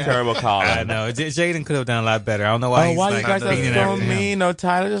so terrible, Colin. I know. Jaden could have done a lot better. I don't know why. Oh, he's why like you guys are beating so everything. mean? No,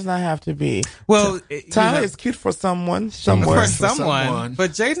 Tyler does not have to be. Well, Tyler is cute for someone somewhere. for someone, someone.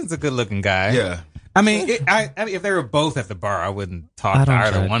 but Jaden's a good-looking guy. Yeah. I mean, if they were both at the bar, I wouldn't talk I to don't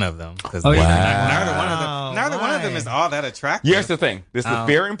either judge. one of them because Oh, yeah. neither one of them is all that attractive. Here's the thing. This is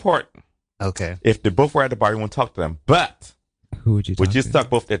very important. Okay. If they both were at the bar, you want to talk to them. But Who would you talk would you to? suck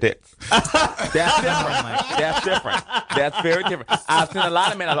both their dicks? That's different. That's different. That's very different. I've seen a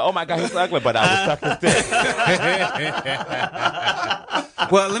lot of men. I'm like, oh my God, he's ugly, but I would suck his dick.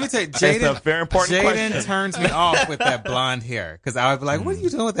 Well, let me tell you, That's a Jaden. very important Jaden question. turns me off with that blonde hair because I would be like, "What are you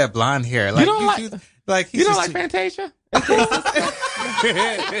doing with that blonde hair?" Like, don't like- he's You don't just- like Fantasia?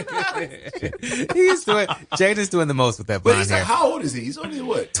 Jaden's doing the most with that But blonde he's hair. like, how old is he? He's only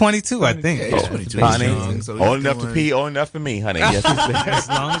what? 22, I think. Yeah, he's 22. Honey, He's young, so he's old enough to doing- pee, old enough for me, honey. Yes, As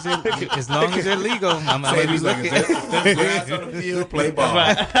long as you're legal, I'm Say gonna be he's like, looking. "Let's grass on the field, play ball."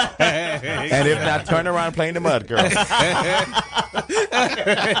 and if not, turn around and play in the mud, girl.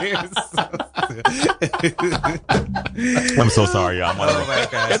 I'm so sorry, y'all. Oh my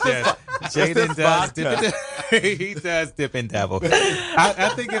gosh, yes. Jaden does dip he does dip and dabble.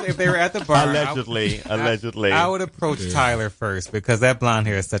 I think if they were at the bar, Allegedly. I would approach Tyler first because that blonde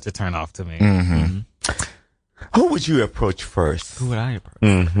hair is such a turn off to me. Who would you approach first? Who would I approach?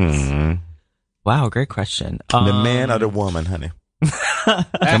 Mm-hmm. Wow, great question. The man or the woman, honey?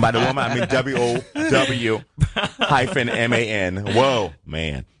 And by the woman, I mean WOW-MAN. Whoa,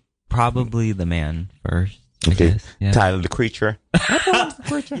 man. Probably the man first. I Okay. guess. Yeah. Tyler the Creature.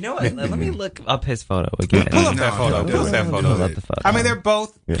 You know what? Let me look up his photo again. Pull up that No, photo. no, Pull up that no, photo. no. Pull up the photo. I mean, they're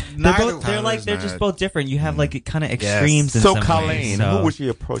both. Yeah. Neither, They're Tyler's just not- both different. You have like kind of extremes in So, some Colleen, ways. who So. would you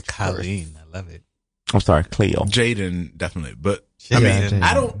approach Colleen, I love it. first? I'm sorry, Cleo. Jaden, definitely. But Yeah, I mean,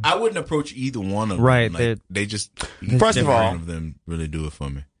 Jaden. I wouldn't approach either one of them. Right, Like, they just, First of all- none of them really do it for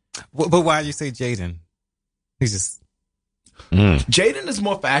me. But why do you say Jaden? He's just. Jaden is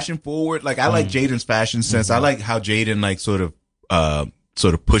more fashion forward. Like I like Jaden's fashion sense. I like how Jaden like sort of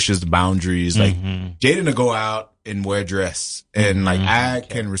pushes the boundaries. Like Jaden to go out and wear a dress, and like I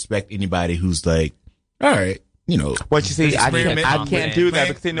can respect anybody who's like, all right, you know. What you see, I experiment, can't do that playing-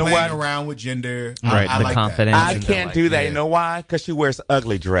 because you know playing what? around with gender. Right, I the like confidence. That. I can't do that. You know why? Because she wears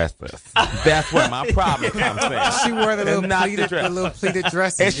ugly dresses. That's where my problem comes in. She wore the little Not the pleated, dress. the little pleated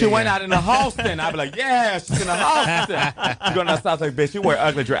dresses. And she yeah. went out in a Halston. I'd be like, yeah, she's in a Halston. She going outside like, bitch, you wear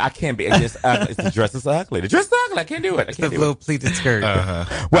ugly dress. I can't be. It's just ugly. It's the dress is ugly. The dress is ugly. I can't do it. I The can't do little it. pleated skirt.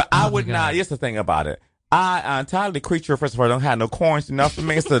 Well, I would not. Here's the thing about it. I entirely Creature. First of all, don't have no corns enough for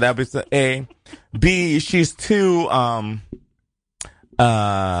me, so that would be A. B. She's too.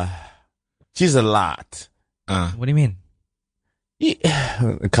 She's a lot. What do you mean?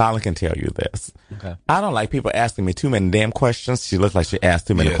 Yeah, Colin can tell you this. Okay. I don't like people asking me too many damn questions. She looks like she asked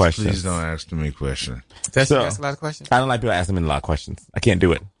too many Yes, questions. please don't ask too many questions. Does she So- ask a lot of questions? I don't like people asking me a lot of questions. I can't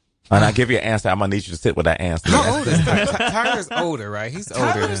do it. And I give you an answer, I'm gonna need you to sit with that answer. How old is Tyler? Tyler's older, right? He's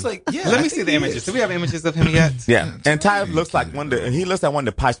older. Tyler's than- like, yeah. Let I me see think the he images. is. Do we have images of him yet? Yeah, and Tyler looks like he looks like one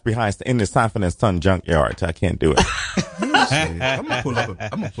of the pipes behind in the Sanford and Son junkyard. I can't do it. I'm gonna pull up in a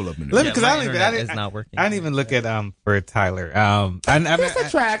Let me, minute. because my I don't even. internet is not working. I didn't even look at for Tyler. He's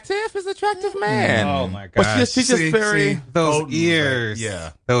attractive. He's an attractive man. Oh my But god! she's just very. Those ears.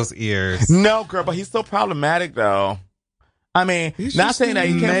 Yeah. Those ears. No, girl, but he's so problematic, though. I mean, He's not just- saying that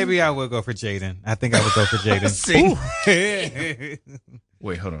you can't. Maybe I will go for Jaden. I think I would go for Jaden. See?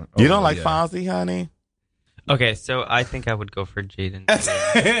 Wait, hold on. You don't like yeah. Fonzie, honey? Okay, so I think I would go for Jaden.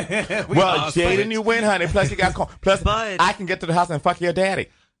 Well, Jaden, you win, honey. Plus, you got plus. But- I can get to the house and fuck your daddy.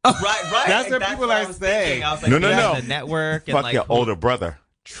 right. That's what people I are was saying. thinking. I was like, No, no, yeah, no. The network and Fuck like your older brother,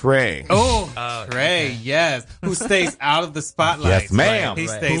 Trey. Oh, Trey, yes, who stays out of the spotlight? Yes, ma'am. Like, he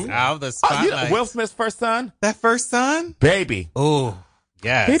Right. stays Who? out of the Oh, spotlight. Will Smith's first son, that first son? baby. Oh,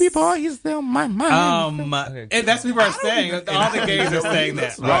 yes, Baby boy, he's still my mind. And that's what people are saying. All the gays are saying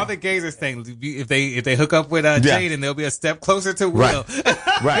that. Right. All the gays are saying if they hook up with Jaden, they'll be a step closer to Will.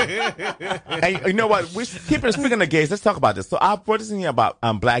 Right. And you know what? We should keep it. Speaking of gays, let's talk about this. So I brought this in here about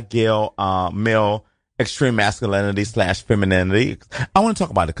black Gale male extreme masculinity / femininity. I want to talk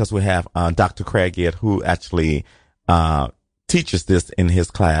about it because we have Dr. Craig Yett, who actually teaches this in his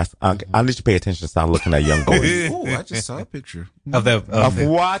class. I need you to pay attention to start looking at young boys. Oh, I just saw a picture. of Of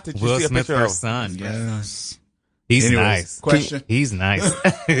what did you Will see a Smith's picture of? first son. Yes. He's Anyways, nice. question. He's nice.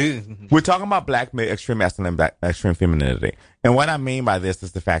 We're talking about black male extreme masculinity, black extreme femininity. And what I mean by this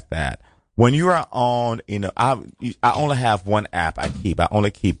is the fact that when you are on, I only have one app I keep. I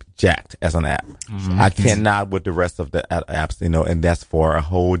only keep Jacked as an app. I cannot with the rest of the apps, and that's for a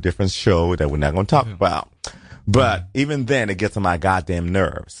whole different show that we're not going to talk about. But even then, it gets on my goddamn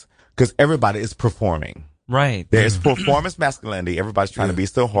nerves because everybody is performing. Right. There's performance masculinity. Everybody's trying to be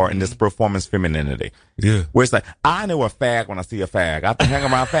so hard, and there's performance femininity. Yeah. Where it's like, I know a fag when I see a fag. I can hang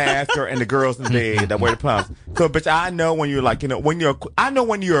around fags and the girls in bed that wear the pumps. So, bitch, I know when you're like, I know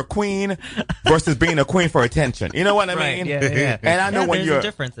when you're a queen versus being a queen for attention. You know what I mean? Right. Yeah. And I know Yeah, when there's you're a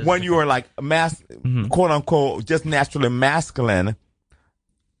difference. There's when a you are like quote unquote, just naturally masculine,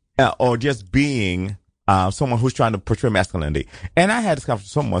 or just being someone who's trying to portray masculinity. And I had this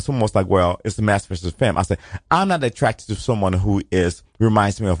conversation with someone was like, well, it's the mask versus femme. I said, I'm not attracted to someone who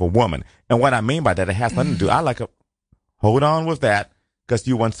reminds me of a woman. And what I mean by that, it has nothing to do. Hold on with that, because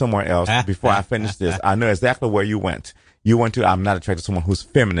you went somewhere else before I finish this. I know exactly where you went. You went to, I'm not attracted to someone who's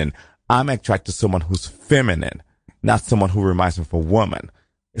feminine. I'm attracted to someone who's feminine, not someone who reminds me of a woman.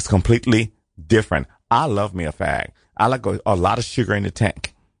 It's completely different. I love me a fag. I like a lot of sugar in the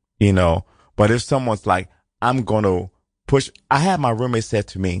tank, But if someone's like, I'm going to push, I had my roommate said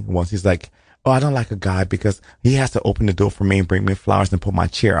to me once, he's like, oh, I don't like a guy because he has to open the door for me and bring me flowers and put my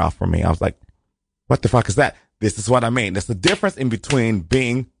chair out for me. I was like, what the fuck is that? This is what I mean. There's a difference in between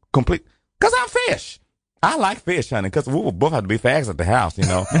being complete, because I'm fish. I like fish, honey, because we will both have to be fags at the house,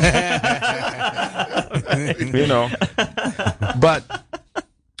 But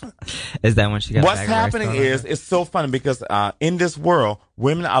Is that when she got what's bag of rice happening thrown on is, her? it's so funny because in this world,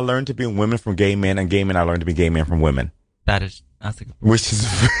 women are learned to be women from gay men, and gay men are learned to be gay men from women. That's a good Which is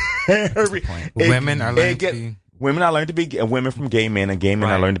very Women are learned to be- women are learned to be women from gay men, and gay men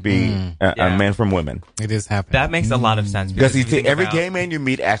are Right. learned to be Yeah. men from women. It is happening. That makes a lot of sense. Because you you see, think every about- gay man you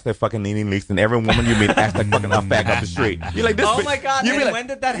meet acts like fucking Nene Leakes, and every woman you meet acts like fucking a fag up the street. You're like, this Oh bitch- my God, you be and when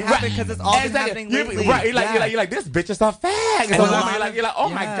did that happen? Because it's all been happening lately. Right, you're Yeah. like, this bitch is a fag. And a so lot you're like, oh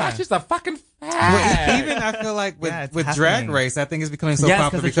my yeah. gosh, she's a fucking fag. Well, even I feel like with, Yeah, it's with happening. Drag Race, I think it's becoming so Yes,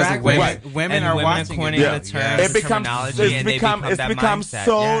 popular 'cause because the of Drag women. Race. Women And are women watching coining it. the terms. It becomes, terminology, and they become that mindset.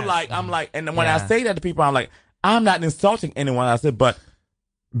 so Yes. like, I'm like, and when I Yeah. say that to people, I'm like, I'm not insulting anyone. I said, but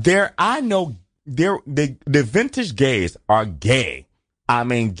I know the vintage gays are gay. I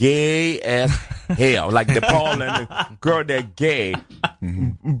mean, gay as hell. Like the Paul and the girl, they're gay.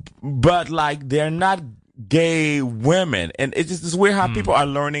 But like, they're not gay women. And it's just weird how people are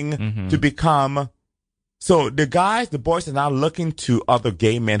learning to become. So the boys are now looking to other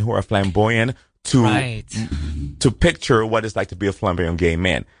gay men who are flamboyant to picture what it's like to be a flamboyant gay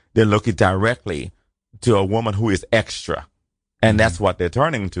man. They're looking directly to a woman who is extra. And that's what they're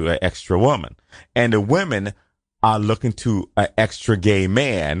turning to, an extra woman. And the women are looking to an extra gay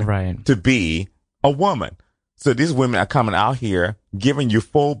man to be a woman. So these women are coming out here giving you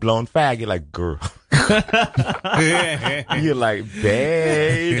full-blown fag. You're like, girl. You're like,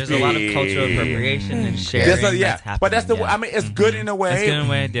 baby. There's a lot of cultural appropriation and sharing that's happening. But that's the yeah. I mean, it's good in a way. It's good in a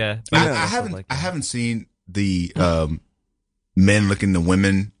way, yeah. I haven't seen the men looking to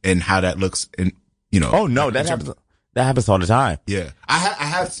women and how that looks, and Oh no, that happens all the time. Yeah, I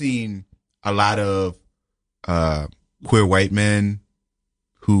have seen a lot of queer white men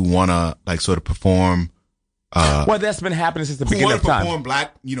who want to like sort of perform Well, that's been happening since the who beginning want of to time. perform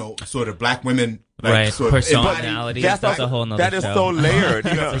black, sort of black women. Like, Right, sort of- personality. That's That's a whole nother That is show. so layered.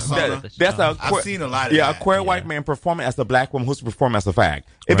 You know, Persona. that's a I've seen a lot of a that. queer white man performing as a black woman who's performing as a fag.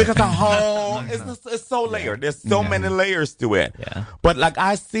 It becomes a whole. It's so layered. There's so many layers to it. Yeah. But like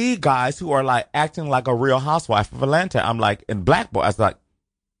I see guys who are like acting like a Real Housewife of Atlanta. I'm like, in black boy, I was like,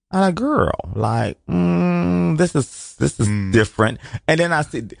 girl, like, this is different. And then I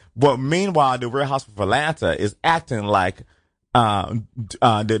see, but meanwhile, the Real Housewife of Atlanta is acting like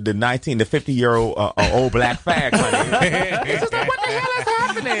the 50-year-old old black fag. Honey. It's just like, what the hell is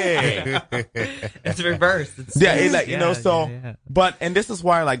happening? It's reversed. It's It's like, you know, yeah, so, yeah. but, and this is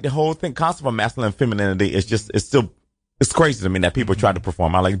why, like, the whole thing, concept of masculine and femininity is just, it's crazy to me that people try to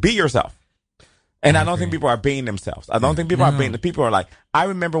perform. I like, be yourself. And I don't think people are being themselves. I don't think people are being, the people are like, I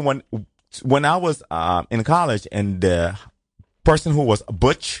remember when I was, in college and the person who was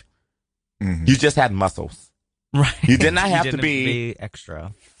butch, you just had muscles. Right. You did not have to didn't be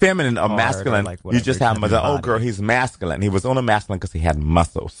extra. feminine or Hard or masculine. like You whatever, just have just the have old body. girl. He's masculine. He was only masculine because he had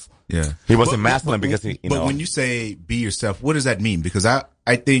muscles. Yeah. He wasn't masculine because he, But when you say be yourself, what does that mean? Because I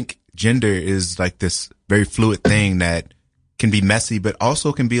think gender is like this very fluid thing that can be messy, but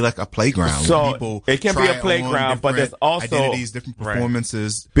also can be like a playground. So, where people it can be try a playground, on but there's different also- identities, different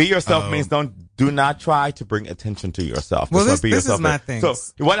performances. be yourself means do not try to bring attention to yourself. Well, That's what this is my thing. So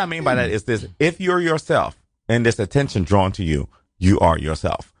what I mean by that is this: if you're yourself and there's attention drawn to you, you are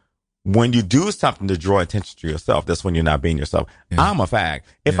yourself. When you do something to draw attention to yourself, that's when you're not being yourself. Yeah. I'm a fag.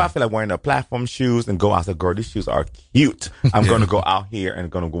 If I feel like wearing the platform shoes and go out, say, girl, these shoes are cute. I'm going to go out here and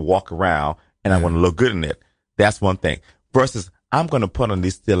going to go walk around and I want to look good in it. That's one thing. Versus I'm going to put on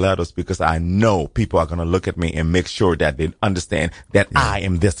these stilettos because I know people are going to look at me and make sure that they understand that I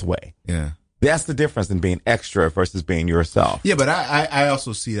am this way. Yeah. That's the difference in being extra versus being yourself. Yeah, but I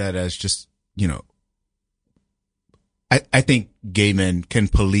also see that as just, you know, I think gay men can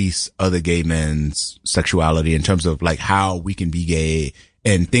police other gay men's sexuality in terms of like how we can be gay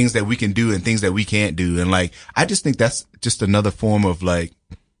and things that we can do and things that we can't do. And like, I just think that's just another form of like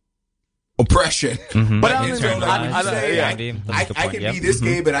oppression. But I Like, don't think- I can be this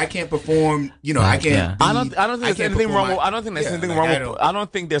gay, but I can't perform, you know, I can't. I don't think there's anything wrong with, I don't think there's anything wrong with, I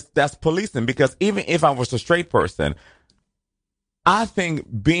don't think that's policing, because even if I was a straight person, I think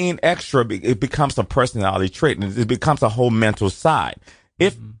being extra, it becomes a personality trait and it becomes a whole mental side.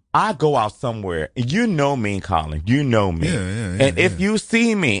 If I go out somewhere, you know me, Colin, you know me. And if you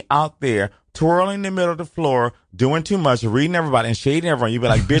see me out there twirling in the middle of the floor, doing too much, reading everybody and shading everyone, you be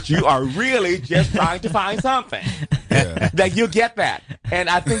like, bitch, you are really just trying to find something. Like, you get that. And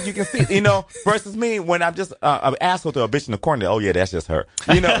I think you can see, you know, versus me when I'm just an asshole to a bitch in the corner. Oh yeah, that's just her.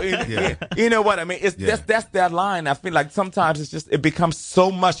 You know, you know what I mean? It's that's that line. I feel like sometimes it's just, it becomes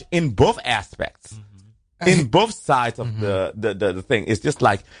so much in both aspects, in both sides of the thing. It's just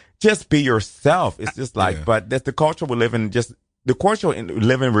like, just be yourself. It's just like, but that's the culture we live in. Just the culture we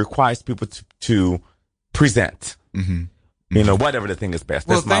live in requires people to present. You know, whatever the thing is best.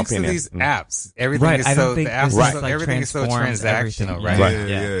 Well, That's my thanks opinion. to these apps, everything is I so don't think the apps this are is, so, like, everything is so transforms everything. transactional, right?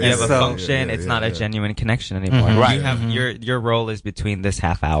 Yeah. You have a function. It's not a genuine connection anymore. Right. You have your role is between this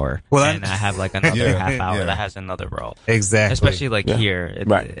half hour, Well, and I have like another half hour Yeah. that has another role. Exactly. Especially like here,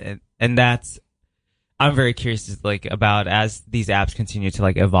 and that's. I'm very curious, like, about as these apps continue to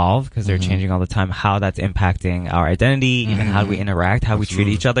like evolve, because they're changing all the time, how that's impacting our identity, even how we interact, how we treat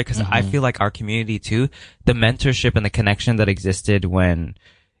each other. Because I feel like our community too, the mentorship and the connection that existed when,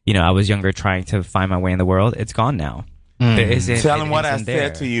 you know, I was younger, trying to find my way in the world, it's gone now. There isn't. Tell them what I isn't there.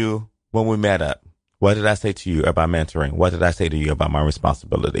 said to you when we met up. What did I say to you about mentoring? What did I say to you about my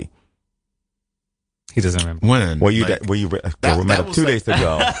responsibility? He doesn't remember. When? We met that up was 2 like- days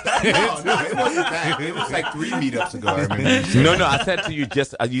ago. no, it wasn't that. It was like 3 meetups ago. I remember. No, I said to you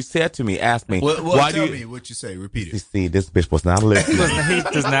you said to me, asked me, Well, why tell do you me what you say. Repeat You it. see, this bitch was not listening. He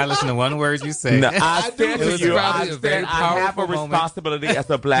does not listen to one word you say. No, I said It to was you, probably I a very said I have a powerful moment. responsibility as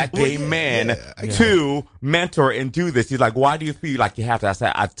a black gay man to mentor and do this. He's like, why do you feel like you have to? I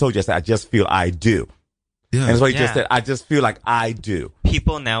said, I told you, I said, I just feel I do. Yeah. And that's what he just Yeah. said. I just feel like I do.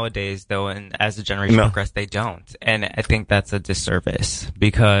 People nowadays, though, and as the generation progresses, they don't. And I think that's a disservice,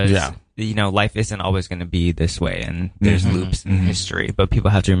 because, you know, life isn't always going to be this way, and there's loops in history, but people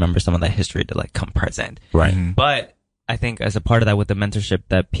have to remember some of that history to like come present. Right. But I think as a part of that with the mentorship,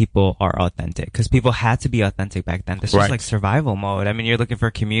 that people are authentic, because people had to be authentic back then. This was like survival mode. I mean, you're looking for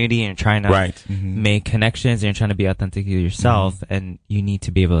a community and you're trying to make connections and you're trying to be authentic to yourself, and you need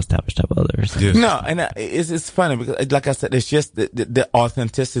to be able to establish that with others. No, and it's funny because, like I said, it's just the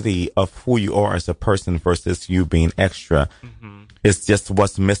authenticity of who you are as a person versus you being extra. It's just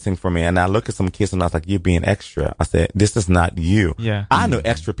what's missing for me. And I look at some kids and I was like, you're being extra. I said, this is not you. Yeah. I know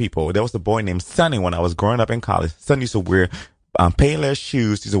extra people. There was a boy named Sonny when I was growing up in college. Sonny used to wear Payless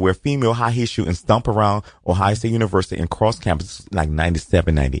shoes. He used to wear female high heel shoes and stomp around Ohio State University and cross campus like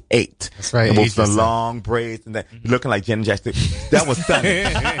 97, 98. That's right. And with the long braids and that, looking like Janet Jackson. That was Sonny.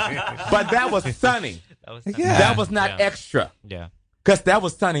 But that was Sonny. Yeah. That was not extra. Yeah. Because that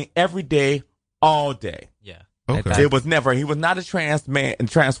was Sonny every day, all day. Yeah. Okay. It was never. He was not a trans man and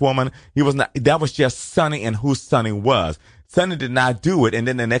trans woman. He was not. That was just Sonny and who Sonny was. Sonny did not do it, and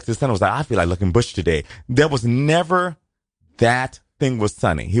then the next day Sonny was like, "I feel like looking Bush today." There was never that thing with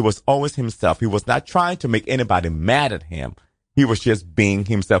Sonny. He was always himself. He was not trying to make anybody mad at him. He was just being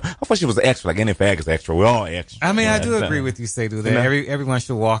himself. I thought she was extra, like any fag is extra. We're all extra. I mean, Yeah, I do so- agree with you, Seydu, that everyone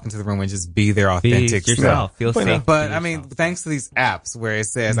should walk into the room and just be their authentic Be yourself. self. Feel safe. But I mean, thanks to these apps where it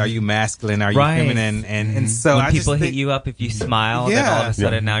says, "Are you masculine? Are you Right. feminine?" And so when I people just hit you up if you smile, then all of a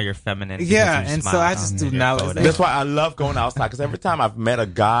sudden now you're feminine. because Yeah, you and so smiled I just on do your now- photo. That's why I love going outside, because every time I've met a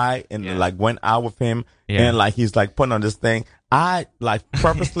guy and like went out with him and like he's like putting on this thing, I like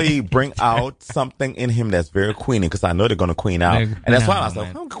purposely bring out something in him that's very queeny, because I know they're going to queen out. They're And that's why queen I out, was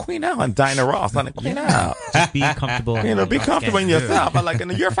like, man. I'm queen out on Dinah Ross. I'm like, queen out. Just be comfortable. You know, be your comfortable in skin. yourself. I like,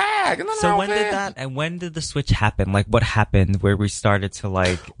 and you're a fag. And So when did the switch happen? Like, what happened where we started to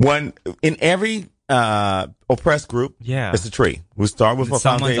like? When in every oppressed group, Yeah. it's a tree. We start with a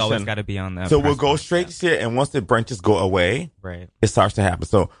Someone's foundation. always got to be on that. So we'll go straight to shit, and once the branches go away, Right. it starts to happen.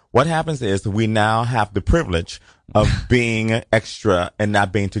 So what happens is we now have the privilege of being extra and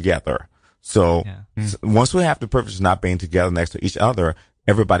not being together. So once we have the privilege of not being together next to each other,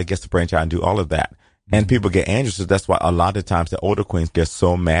 everybody gets to branch out and do all of that. And people get anxious. So that's why a lot of times the older queens get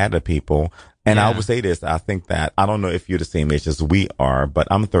so mad at people. And I would say this, I think that, I don't know if you're the same age as we are, but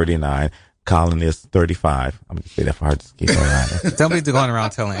I'm 39. Colin is 35. I'm going to say that for her to keep on. Don't be going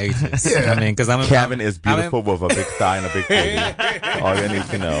around telling ages. I mean, because Kevin is beautiful with a big thigh and a big booty. All you need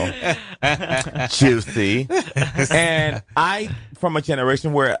to know. Juicy. And I, from a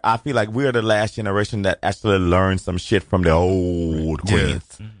generation where I feel like we're the last generation that actually learned some shit from the old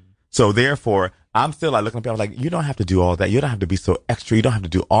queens. Yeah. So therefore, I'm still like looking at people like, you don't have to do all that. You don't have to be so extra. You don't have to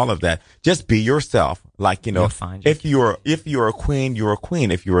do all of that. Just be yourself. Like, you know, if you're a queen, you're a queen.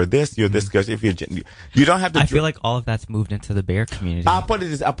 If you're this, you're this. Because if you don't have to. I feel like all of that's moved into the bear community. I'll put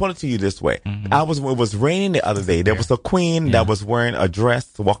it to you this way. It was raining the other day. There was a queen that was wearing a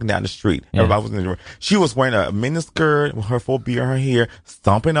dress walking down the street. Everybody was in the she was wearing a miniskirt with her full beard, her hair,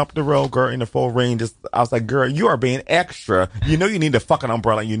 stomping up the road, girl, in the full rain. I was like, girl, you are being extra. You know you need a fucking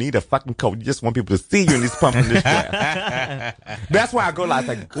umbrella. You need a fucking coat. You just want people to see you in these pumping this dress. That's why I go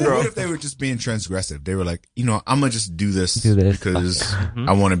like, girl. What if they were just being transgressive? They were like, you know, I'm gonna just do this because Mm-hmm.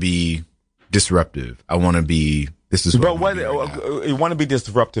 I want to be disruptive. I want to be. This is. But what you want to be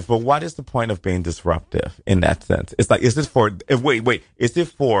disruptive? But what is the point of being disruptive in that sense? It's like, is this for? Wait, is it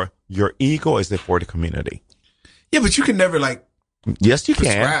for your ego? Or is it for the community? Yeah, but you can never like. Yes, you can.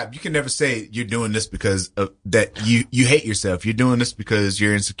 Prescribe. You can never say you're doing this because of that you hate yourself. You're doing this because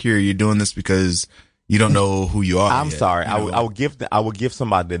you're insecure. You're doing this because you don't know who you are. I'm yet. sorry. You know? I would give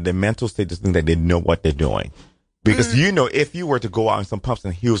somebody the mental state to think that they know what they're doing. Because you know, if you were to go out in some pumps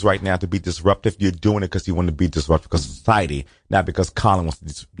and heels right now to be disruptive, you're doing it because you want to be disruptive because society, not because Colin wants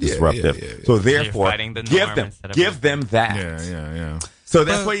to be disruptive. yeah. So therefore, fighting the give norm them instead of that. Yeah. So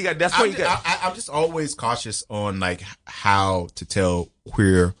that's what you got. That's what you got. I'm just always cautious on like how to tell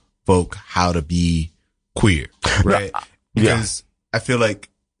queer folk how to be queer, right? Because I feel like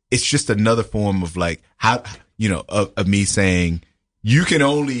it's just another form of like how, you know, of me saying you can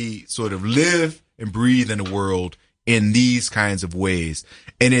only sort of live and breathe in the world in these kinds of ways.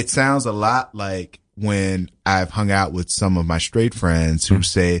 And it sounds a lot like when I've hung out with some of my straight friends who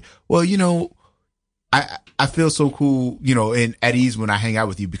say, well, you know, I feel so cool, you know, and at ease when I hang out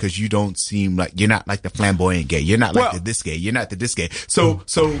with you because you don't seem like, you're not like the flamboyant gay. You're not like the this gay. You're not the this gay. So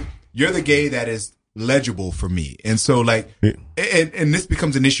you're the gay that is legible for me. And so like, and this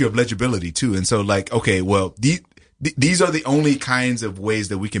becomes an issue of legibility too. And so like, okay, well, these are the only kinds of ways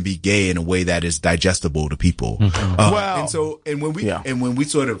that we can be gay in a way that is digestible to people. And when we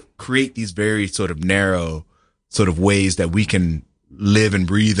sort of create these very sort of narrow sort of ways that we can live and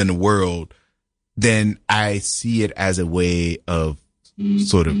breathe in the world, then I see it as a way of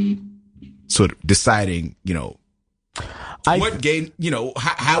sort of deciding, you know, what gay, you know,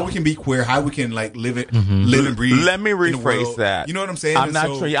 how we can be queer, how we can like live and breathe. Let me rephrase that. You know what I'm saying? I'm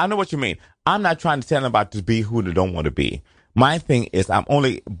not sure. I know what you mean. I'm not trying to tell them about to be who they don't want to be. My thing is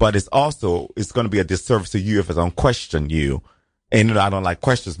but it's going to be a disservice to you if I don't question you. And you know, I don't like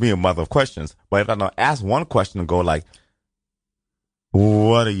questions, me a mother of questions. But if I don't ask one question and go like,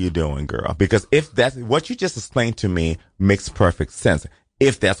 what are you doing, girl? Because if that's what you just explained to me makes perfect sense.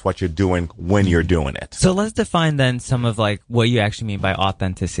 If that's what you're doing when you're doing it. So let's define then some of like what you actually mean by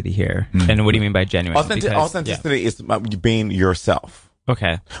authenticity here, and what do you mean by genuine? Authenticity is being yourself.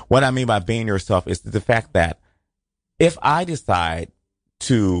 Okay. What I mean by being yourself is the fact that if I decide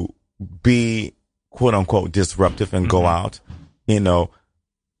to be quote unquote disruptive and go out,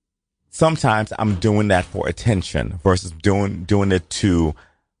 sometimes I'm doing that for attention versus doing it to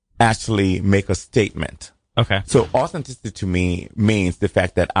actually make a statement. Okay. So authenticity to me means the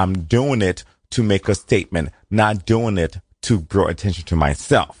fact that I'm doing it to make a statement, not doing it to draw attention to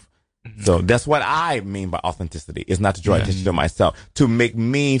myself. Mm-hmm. So that's what I mean by authenticity. It's not to draw attention to myself, to make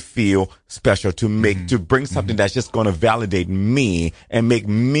me feel special, to bring something that's just going to validate me and make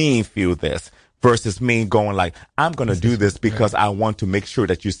me feel this versus me going like, I'm going to do this because I want to make sure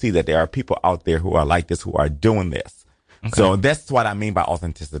that you see that there are people out there who are like this, who are doing this. Okay. So that's what I mean by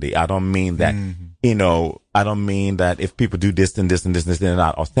authenticity. I don't mean that, I don't mean that if people do this and this and this and this, they're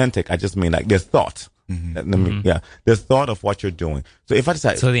not authentic. I just mean like their thought. Their thought of what you're doing. So if I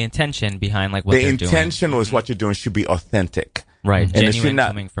decide. So the intention behind like what they're doing. The intention was what you're doing should be authentic. Right. And genuine it should not,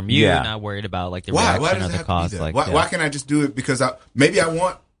 coming from you, not worried about like the reaction or the cause. Like, why can't I just do it because maybe I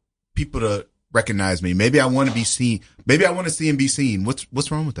want people to recognize me. Maybe I want to be seen. Maybe I want to see and be seen. What's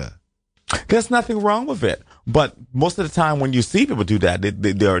wrong with that? There's nothing wrong with it, but most of the time when you see people do that,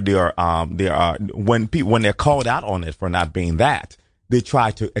 when they're called out on it for not being that, they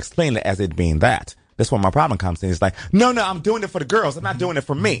try to explain it as it being that. That's where my problem comes in. It's like, no, I'm doing it for the girls. I'm not doing it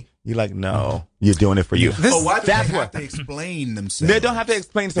for me. You're like, no, you're doing it for you. Why do they have to explain themselves? They don't have to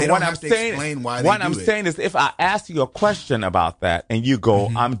explain. So what I'm saying is, if I ask you a question about that and you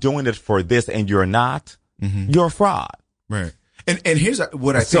go, I'm doing it for this, and you're not, you're a fraud. Right. And here's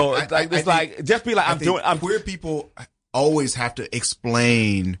what I think. So it's like just be like I'm queer people always have to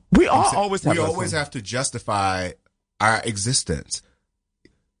explain. We always have to justify our existence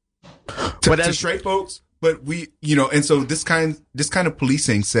to straight folks. But and so this kind of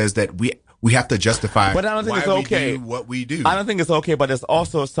policing says that we have to justify. But I don't think it's okay we do what we do. I don't think it's okay. But there's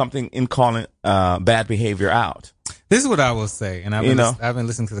also something in calling bad behavior out. This is what I will say, and I've been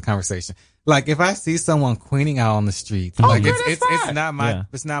listening to the conversation. Like if I see someone queening out on the street, it's not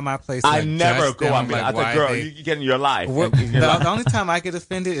my place. I never go out. I think, girl, you get in your life. The only time I get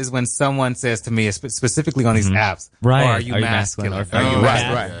offended is when someone says to me, specifically on these apps, right? Or are you masculine? Or are you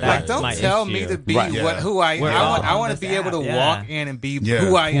right? Like don't tell me to be who I am. I want to be able to walk in and be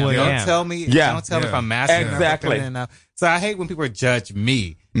who I am. Don't tell me. Don't tell me if I'm masculine. Exactly. Or feminine. So I hate when people judge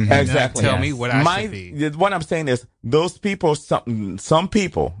me. Exactly. Tell me what I should be. What I'm saying is, those people, some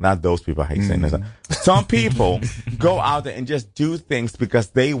people, not those people, I hate saying this. Some people go out there and just do things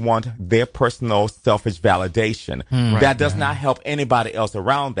because they want their personal selfish validation. That does not help anybody else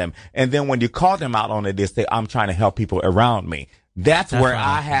around them. And then when you call them out on it, they say, I'm trying to help people around me. That's where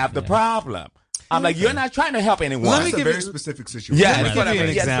I have the problem. I'm like, you're not trying to help anyone. Let me give you a very specific situation. Yeah, that's what I mean.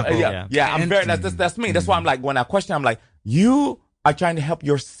 Example. I'm very. That's me. That's why I'm like, when I question, I'm like, you are trying to help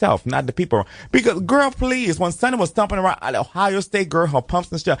yourself, not the people. Because, girl, please, when Sonny was stomping around at Ohio State, girl, her pumps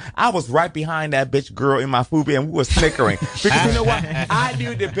and stuff, I was right behind that bitch girl in my food and we were snickering. Because you know what? I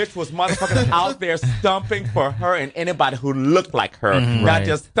knew the bitch was motherfucking out there stomping for her and anybody who looked like her, not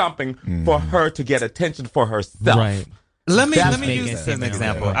just stomping for her to get attention for herself. Right. Let me use this as an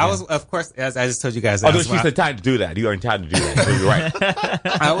example. I was, of course, as I just told you guys. Although she's entitled to do that. You are entitled to do that. So you're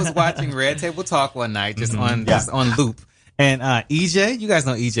right. I was watching Red Table Talk one night, just on loop. And EJ, you guys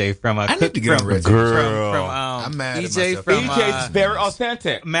know EJ from I need to get on Red Table. I'm mad EJ at myself. EJ's very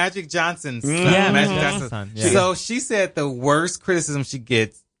authentic. Magic Johnson's son. Yeah, Magic Johnson's son. Yeah. So she said the worst criticism she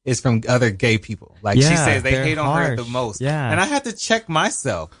gets is from other gay people. Like she says they hate on her the most. Yeah. And I had to check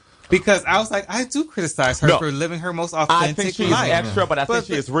myself. Because I was like, I do criticize her for living her most authentic life. I think she's extra, but I think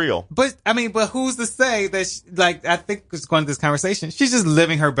she is real. But who's to say that I think it's going to this conversation. She's just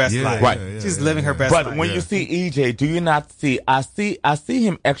living her best life. Right. She's living her best life. But when you see EJ, do you not see, I see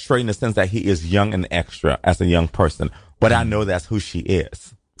him extra in the sense that he is young and extra as a young person, but I know that's who she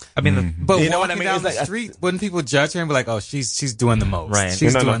is. I mean, but you know walking what I mean? down It's the like street, wouldn't people judge her and be like, "Oh, she's doing the most. Right.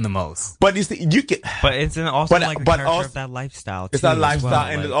 She's doing the most." But you see, you can. But it's also like the character of that lifestyle. It's a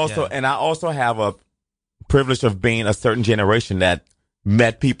lifestyle, and it's also, and I also have a privilege of being a certain generation that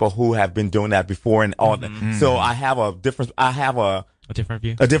met people who have been doing that before and all that. So I have a different. A different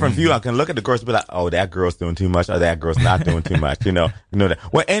view. A different view. I can look at the girls and be like, oh, that girl's doing too much, or that girl's not doing too much. You know that.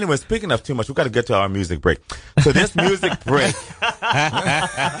 Well, anyway, speaking of too much, we got to get to our music break. So this music break.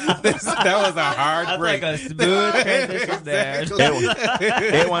 That was a hard break. Like a smooth transition there.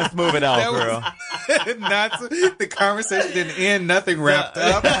 It wasn't smooth at all, girl. The conversation didn't end. Nothing wrapped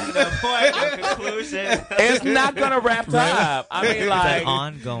up. The point, the conclusion. It's not gonna wrap up. I mean, like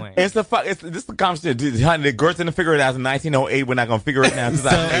ongoing. This is the conversation. Dude, honey, the girls didn't figure it out in 1908. We're not gonna figure it out in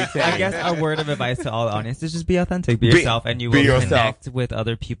 2018. I guess a word of advice to all the audience is just be authentic, be yourself, and you will connect with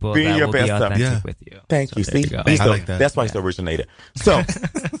other people that will be authentic with you. Thank you. See, I like that. That's why he's originated. So,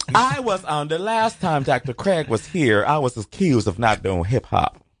 I was on the last time Dr. Craig was here. I was accused of not doing hip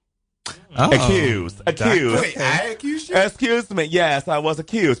hop. Accused. Wait, I accused you? Excuse me. Yes, I was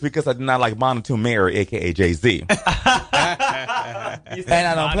accused because I did not like Monotone Mary, aka Jay-Z. And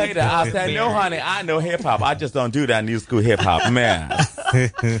I don't play that. I said, no, honey, I know hip hop. I just don't do that new school hip hop mess.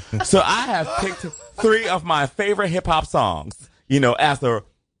 So I have picked 3 of my favorite hip hop songs, as a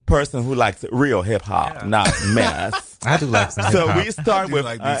person who likes real hip hop, not mess. I do like some So hip-hop. we start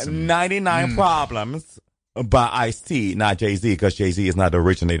with 99 Problems by Ice-T, not Jay-Z, because Jay-Z is not the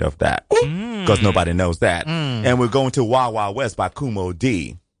originator of that. Because nobody knows that. And we're going to Wild Wild West by Kumo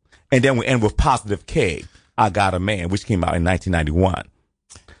D. And then we end with Positive K, I Got a Man, which came out in 1991.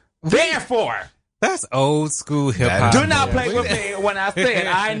 Therefore, that's old school hip hop. do not play with me when I say it.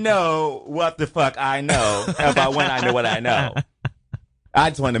 I know what the fuck I know about when I know what I know. I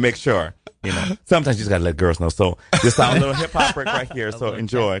just want to make sure. Sometimes you just gotta let girls know. So this is our little hip hop break right here. So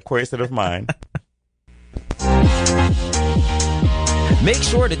enjoy. Queer State of Mind. Make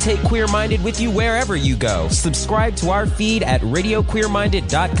sure to take Queer Minded with you wherever you go. Subscribe to our feed at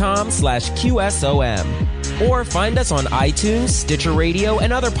radioqueerminded.com/QSOM. Or find us on iTunes, Stitcher Radio,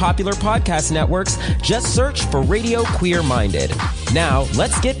 and other popular podcast networks. Just search for Radio Queer Minded. Now,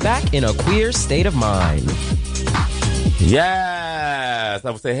 let's get back in a queer state of mind. Yes. I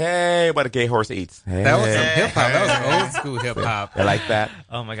would say, hey, what a gay horse eats. Hey. That was some hip hop. That was old school hip hop. I like that.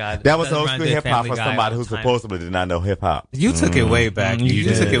 Oh my God. That was old school hip hop for somebody who supposedly did not know hip hop. You took it way back. You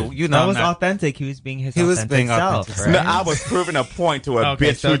took it. That was authentic. He was being his authentic self. authentic. Right? No, I was proving a point to a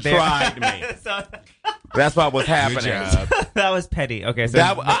bitch who tried me. That's what was happening. That was petty. Okay, so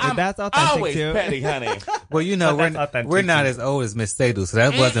I'm that's authentic always too. petty, honey. Well, we're not as old as Miss Sadu, so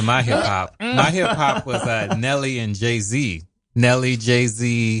that wasn't my hip hop. My hip hop was Nelly and Jay-Z. Nelly,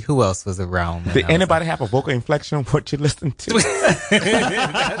 Jay-Z, who else was around? Did anybody have a vocal inflection? What you listen to?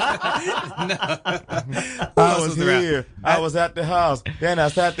 I was here. I was at the house. Then I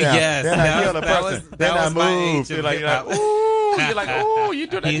sat down. Yes, then I killed a person. Then I moved. You're like, ooh, you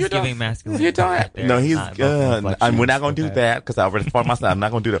do that. He's giving masculine. You don't. No, he's good. We're not going to do that because I already fought myself. I'm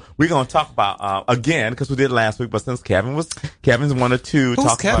not going to do that. We're going to talk about, again, because we did last week, but since Kevin's one or two.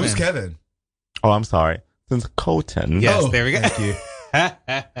 Who's Kevin? Who's Kevin? Oh, I'm sorry. Since Colton. Yes, there we go. Thank you.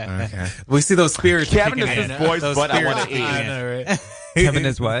 Okay. We see those spirits. Kevin is his voice, but I want to eat. I know, right? Kevin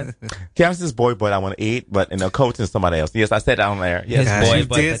is what? Kevin's his boy, but I want to eat. But Colton's somebody else. Yes, I said that on there. Yes, His Gosh, boy, you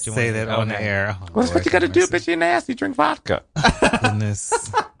but did that you say wanted- that on the okay. air. Oh, What's what you got to do, bitch? You're nasty. Drink vodka.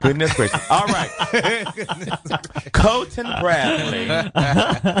 Goodness. Goodness gracious. All right. Colton Bradley.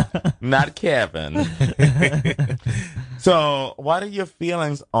 Not Kevin. So, what are your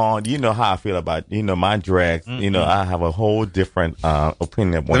feelings on, you know how I feel about, my drags. I have a whole different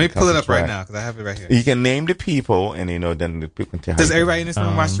opinion. Let me pull it up right now because I have it right here. You can name the people and, then the people can tell Does how everybody in this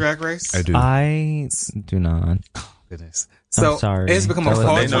room watch Drag Race? I do. I do not. Goodness. So I'm sorry. it's become a That was-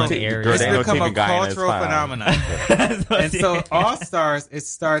 cultural, They know- it's they know become a TV guy and it's cultural fine. phenomenon. And so All Stars, it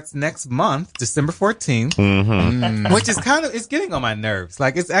starts next month, December 14th, which is it's getting on my nerves.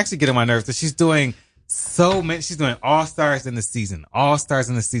 Like, it's actually getting on my nerves. So she's doing so many. She's doing All Stars in the season. All Stars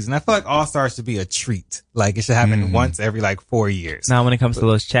in the season. I feel like All Stars should be a treat. Like, it should happen once every 4 years. Now, when it comes to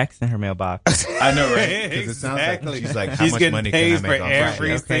those checks in her mailbox, I know, right? Because it sounds Exactly. like she's like, how She's much getting money paid can I for make on every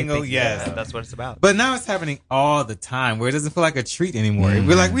Friday? single yes. that's what it's about. But now it's happening all the time, where it doesn't feel like a treat anymore.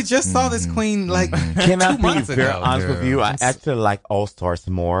 We're like, we just saw this queen Can I 2 be months very ago. honest with you? I actually like All Stars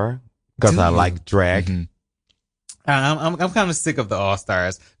more because I like drag. I'm kind of sick of the All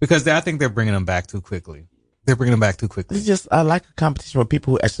Stars because I think they're bringing them back too quickly. It's just I like a competition with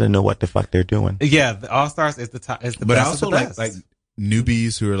people who actually know what the fuck they're doing. Yeah, the All Stars is the top. Is the But I best also of the like best.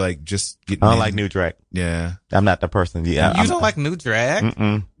 newbies who are like just getting I don't in. like new drag. Yeah. I'm not the person. Yeah, You don't like new drag?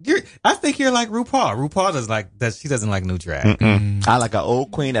 Mm-mm. I think you're like RuPaul. RuPaul does like that. She doesn't like new drag. Mm-mm. I like an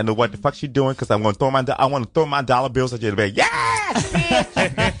old queen that know what the fuck she's doing because I want to throw my dollar bills at you and be like, yes,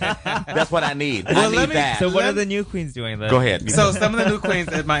 bitch! That's what I need. I need that. So what are the new queens doing then? Go ahead. So some of the new queens,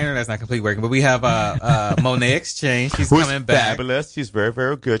 my internet's not completely working, but we have Monet Exchange. She's Who's coming back. fabulous. She's very,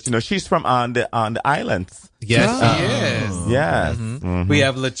 very good. She's from on the islands. Yes, she is. Yes. Mm-hmm. We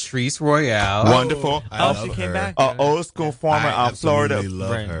have Latrice Royale. Wonderful. Oh, she came back. Old school former I Florida. absolutely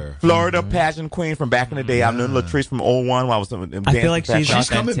love her. Florida pageant queen from back in the day. I've known Latrice from 01 while I was I feel like she's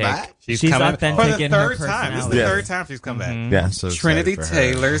coming authentic. back. She's coming authentic for the in her third time. This is the Yes. third time she's come back. Yeah. I'm so excited Trinity for her.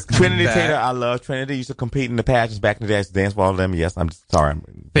 Taylor's coming Trinity back. Taylor, I love Trinity. Used to compete in the pageants back in the day. I used to dance with all of them. Yes, I'm just sorry.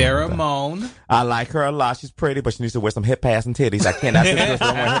 Pheromone. I like her a lot. She's pretty, but she needs to wear some hip pads and titties. I cannot sit with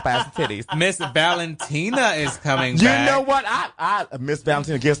her wearing hip pads and titties. Miss Valentina is coming You back. know what? I Miss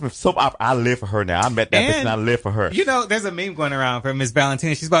Valentina gives me soap opera. I live for her now. I met that bitch and I live for her. You know, there's a meme going around for Miss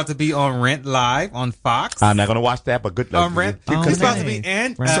Valentina. She's about to be on Rent Live on Fox. I'm not gonna watch that, but good luck. On Rent. Oh, She's about nice. to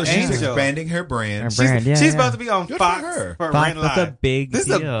be So she's Angel. expanding her brand. She's about to be on Good Fox for her. for Fox, Rent Live. that's a big This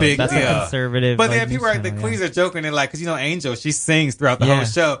deal. is a big That's deal. a conservative. But then like, people are, news the channel, queens yeah. are joking. They're like, because you know, Angel, she sings throughout the Yeah. whole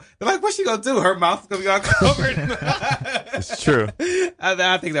show. They're like, what's she gonna do? Her mouth's gonna be all covered. It's true.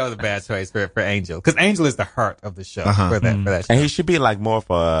 I think that was a bad choice for Angel, because Angel is the heart of the show for that show. And he should be like more of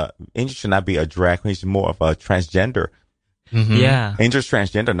a. Angel should not be a drag queen. She's more of a transgender. Yeah. Angel's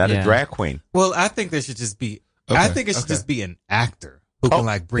transgender, not a Yeah. drag queen. Well, I think there should just be. Okay, I think it should okay. just be an actor who can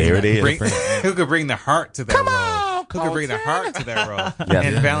like bring there it is. who could bring the heart to that role. on, Who could bring the heart to that role? Yeah.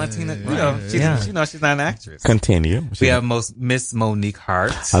 And Valentina, you know, she's not an actress. Continue. We have Miss Monique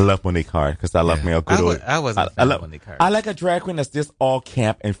Hart. I love Monique Hart because I love me a good old. I wasn't a fan of Monique Hart. I like a drag queen that's just all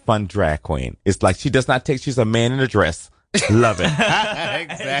camp and fun drag queen. It's like she does not take. She's a man in a dress. Love it.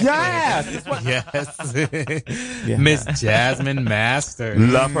 Exactly. Yes. Yes. Miss Jasmine Master.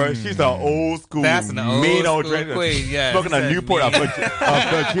 Love her. She's an old school, That's an old mean school old drag queen, yes. Smoking a Said Newport, mean.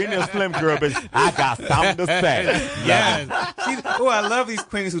 a Virginia Slim girl, bitch. I got something to say. Yes. I love these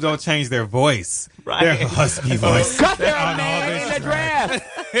queens who don't change their voice. Right. Their husky voice. Cut their man in the dress.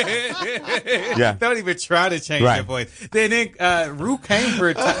 Yeah. Don't even try to change Right. their voice. Then Rue came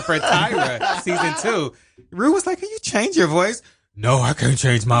for Tyra season 2. Rue was like, can you change your voice? No, I can't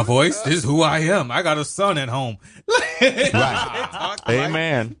change my voice. This is who I am. I got a son at home. Right.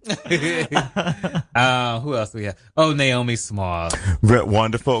 Amen. Who else do we have? Oh, Naomi Smalls.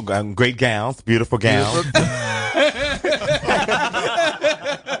 Wonderful, great gowns, beautiful gowns.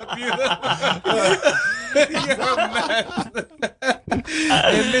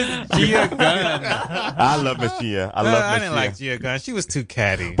 And Miss Gia Gunn. I love Miss Gia. I love Miss I didn't Gia. like Gia Gunn. She was too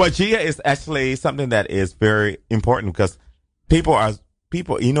catty. But Gia is actually something that is very important because people,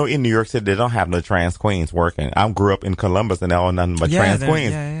 you know, in New York City, they don't have no trans queens working. I grew up in Columbus and there are nothing but trans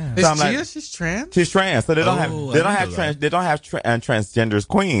queens. Is So I'm Gia, like, she's trans? she's trans, so they don't have Oh, they I don't didn't have know trans that. they don't have transgenders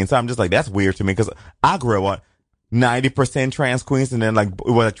queens. So I'm just like, that's weird to me because I grew up 90% trans queens and then like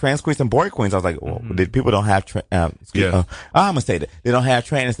trans queens and boy queens. I was like, well, people don't have I'm gonna say that they don't have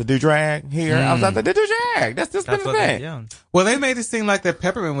trans to do drag here. I was like, they do drag. That's just been the thing. Well, they made it seem like that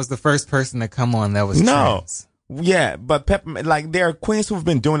Peppermint was the first person to come on that was No. trans. Yeah, but Peppermint, like there are queens who've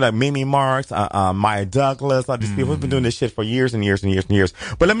been doing like Mimi Marks, Maya Douglas, all these people who've been doing this shit for years and years and years and years.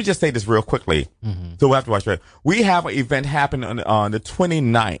 But let me just say this real quickly. So we'll have to watch it. We have an event happening on the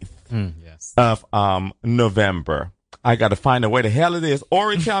 29th Yes. of November. I got to find out where the hell it is.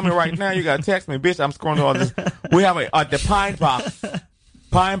 Ori, tell me right now. You got to text me, bitch. I'm scrolling through all this. We have the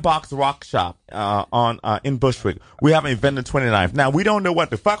Pine Box Rock Shop in Bushwick. We have an event on the 29th. Now we don't know what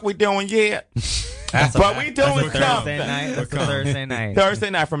the fuck we doing yet. But we doing Thursday something. night. That's a Thursday night. Thursday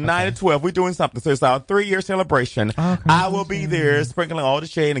night from 9 to 12. We're doing something. So it's our 3-year celebration. I will be there sprinkling all the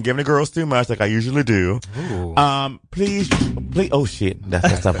shade and giving the girls too much like I usually do. Please, oh shit.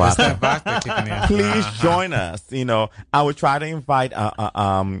 That's a vodka. Please join us. You know, I would try to invite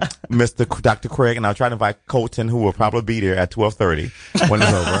Mr. Dr. Craig and I'll try to invite Colton, who will probably be there at 12:30 when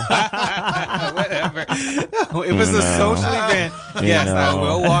it's over. Whatever. It was a social event. Yes, I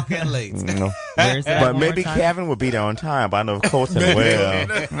will walk in late. Where's that But one maybe more time? Kevin will be there on time. But I know Colton will.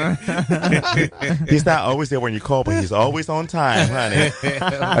 He's not always there when you call, but he's always on time, honey.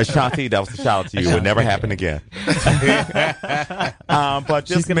 Ashanti, that was a shout out to you. It would never happen again. But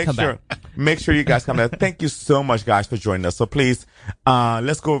She's just gonna come make sure you guys come there. Thank you so much, guys, for joining us. So please,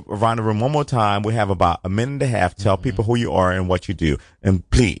 let's go around the room one more time. We have about a minute and a half. Tell people who you are and what you do. And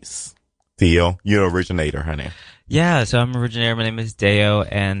please, Theo, you're the originator, honey. Yeah, so I'm originator. My name is Deo,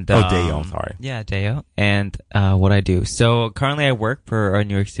 and Deo, I'm sorry. Yeah, Deo, and what I do. So currently, I work for a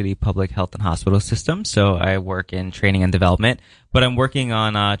New York City public health and hospital system. So I work in training and development, but I'm working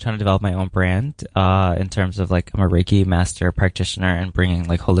on trying to develop my own brand in terms of like I'm a Reiki master practitioner and bringing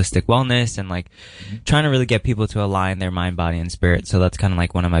like holistic wellness and like trying to really get people to align their mind, body, and spirit. So that's kind of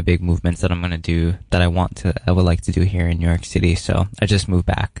like one of my big movements that I'm going to do that I would like to do here in New York City. So I just moved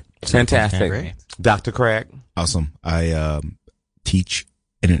back. Fantastic. Great. Dr. Craig. Awesome. I teach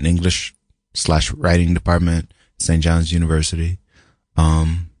in an English/writing department, St. John's University.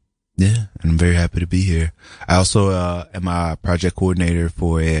 Yeah, and I'm very happy to be here. I also am a project coordinator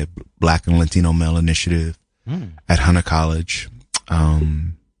for a Black and Latino Male Initiative at Hunter College.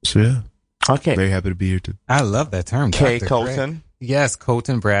 So yeah, Okay. very happy to be here too. I love that term. Kay Dr. Colton. Greg. Yes,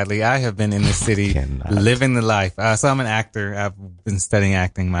 Colton Bradley. I have been in the city living the life. So I'm an actor. I've been studying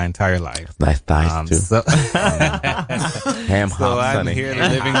acting my entire life. Nice thighs, too. So, Ham so hops, I'm honey. here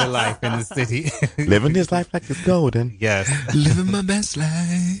living the life in the city. Living his life like it's golden. Yes. Living my best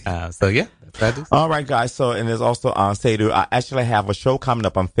life. So yeah, that's what I do. All right, guys. So, and there's also Seydu. I actually have a show coming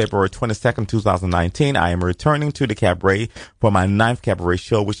up on February 22nd, 2019. I am returning to the cabaret for my 9th cabaret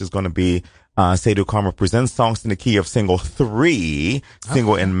show, which is going to be Seydu Karma presents songs in the key of single 3,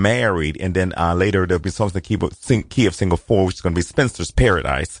 single and married. And then later there'll be songs in the key of single 4, which is going to be Spinster's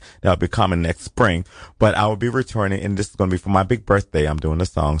Paradise. That'll be coming next spring. But I will be returning, and this is going to be for my big birthday. I'm doing the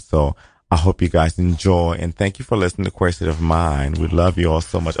song. So I hope you guys enjoy, and thank you for listening to Queer State of Mind. We love you all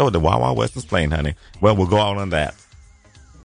so much. Oh, the Wild Wild West is playing, honey. Well, we'll go out on that.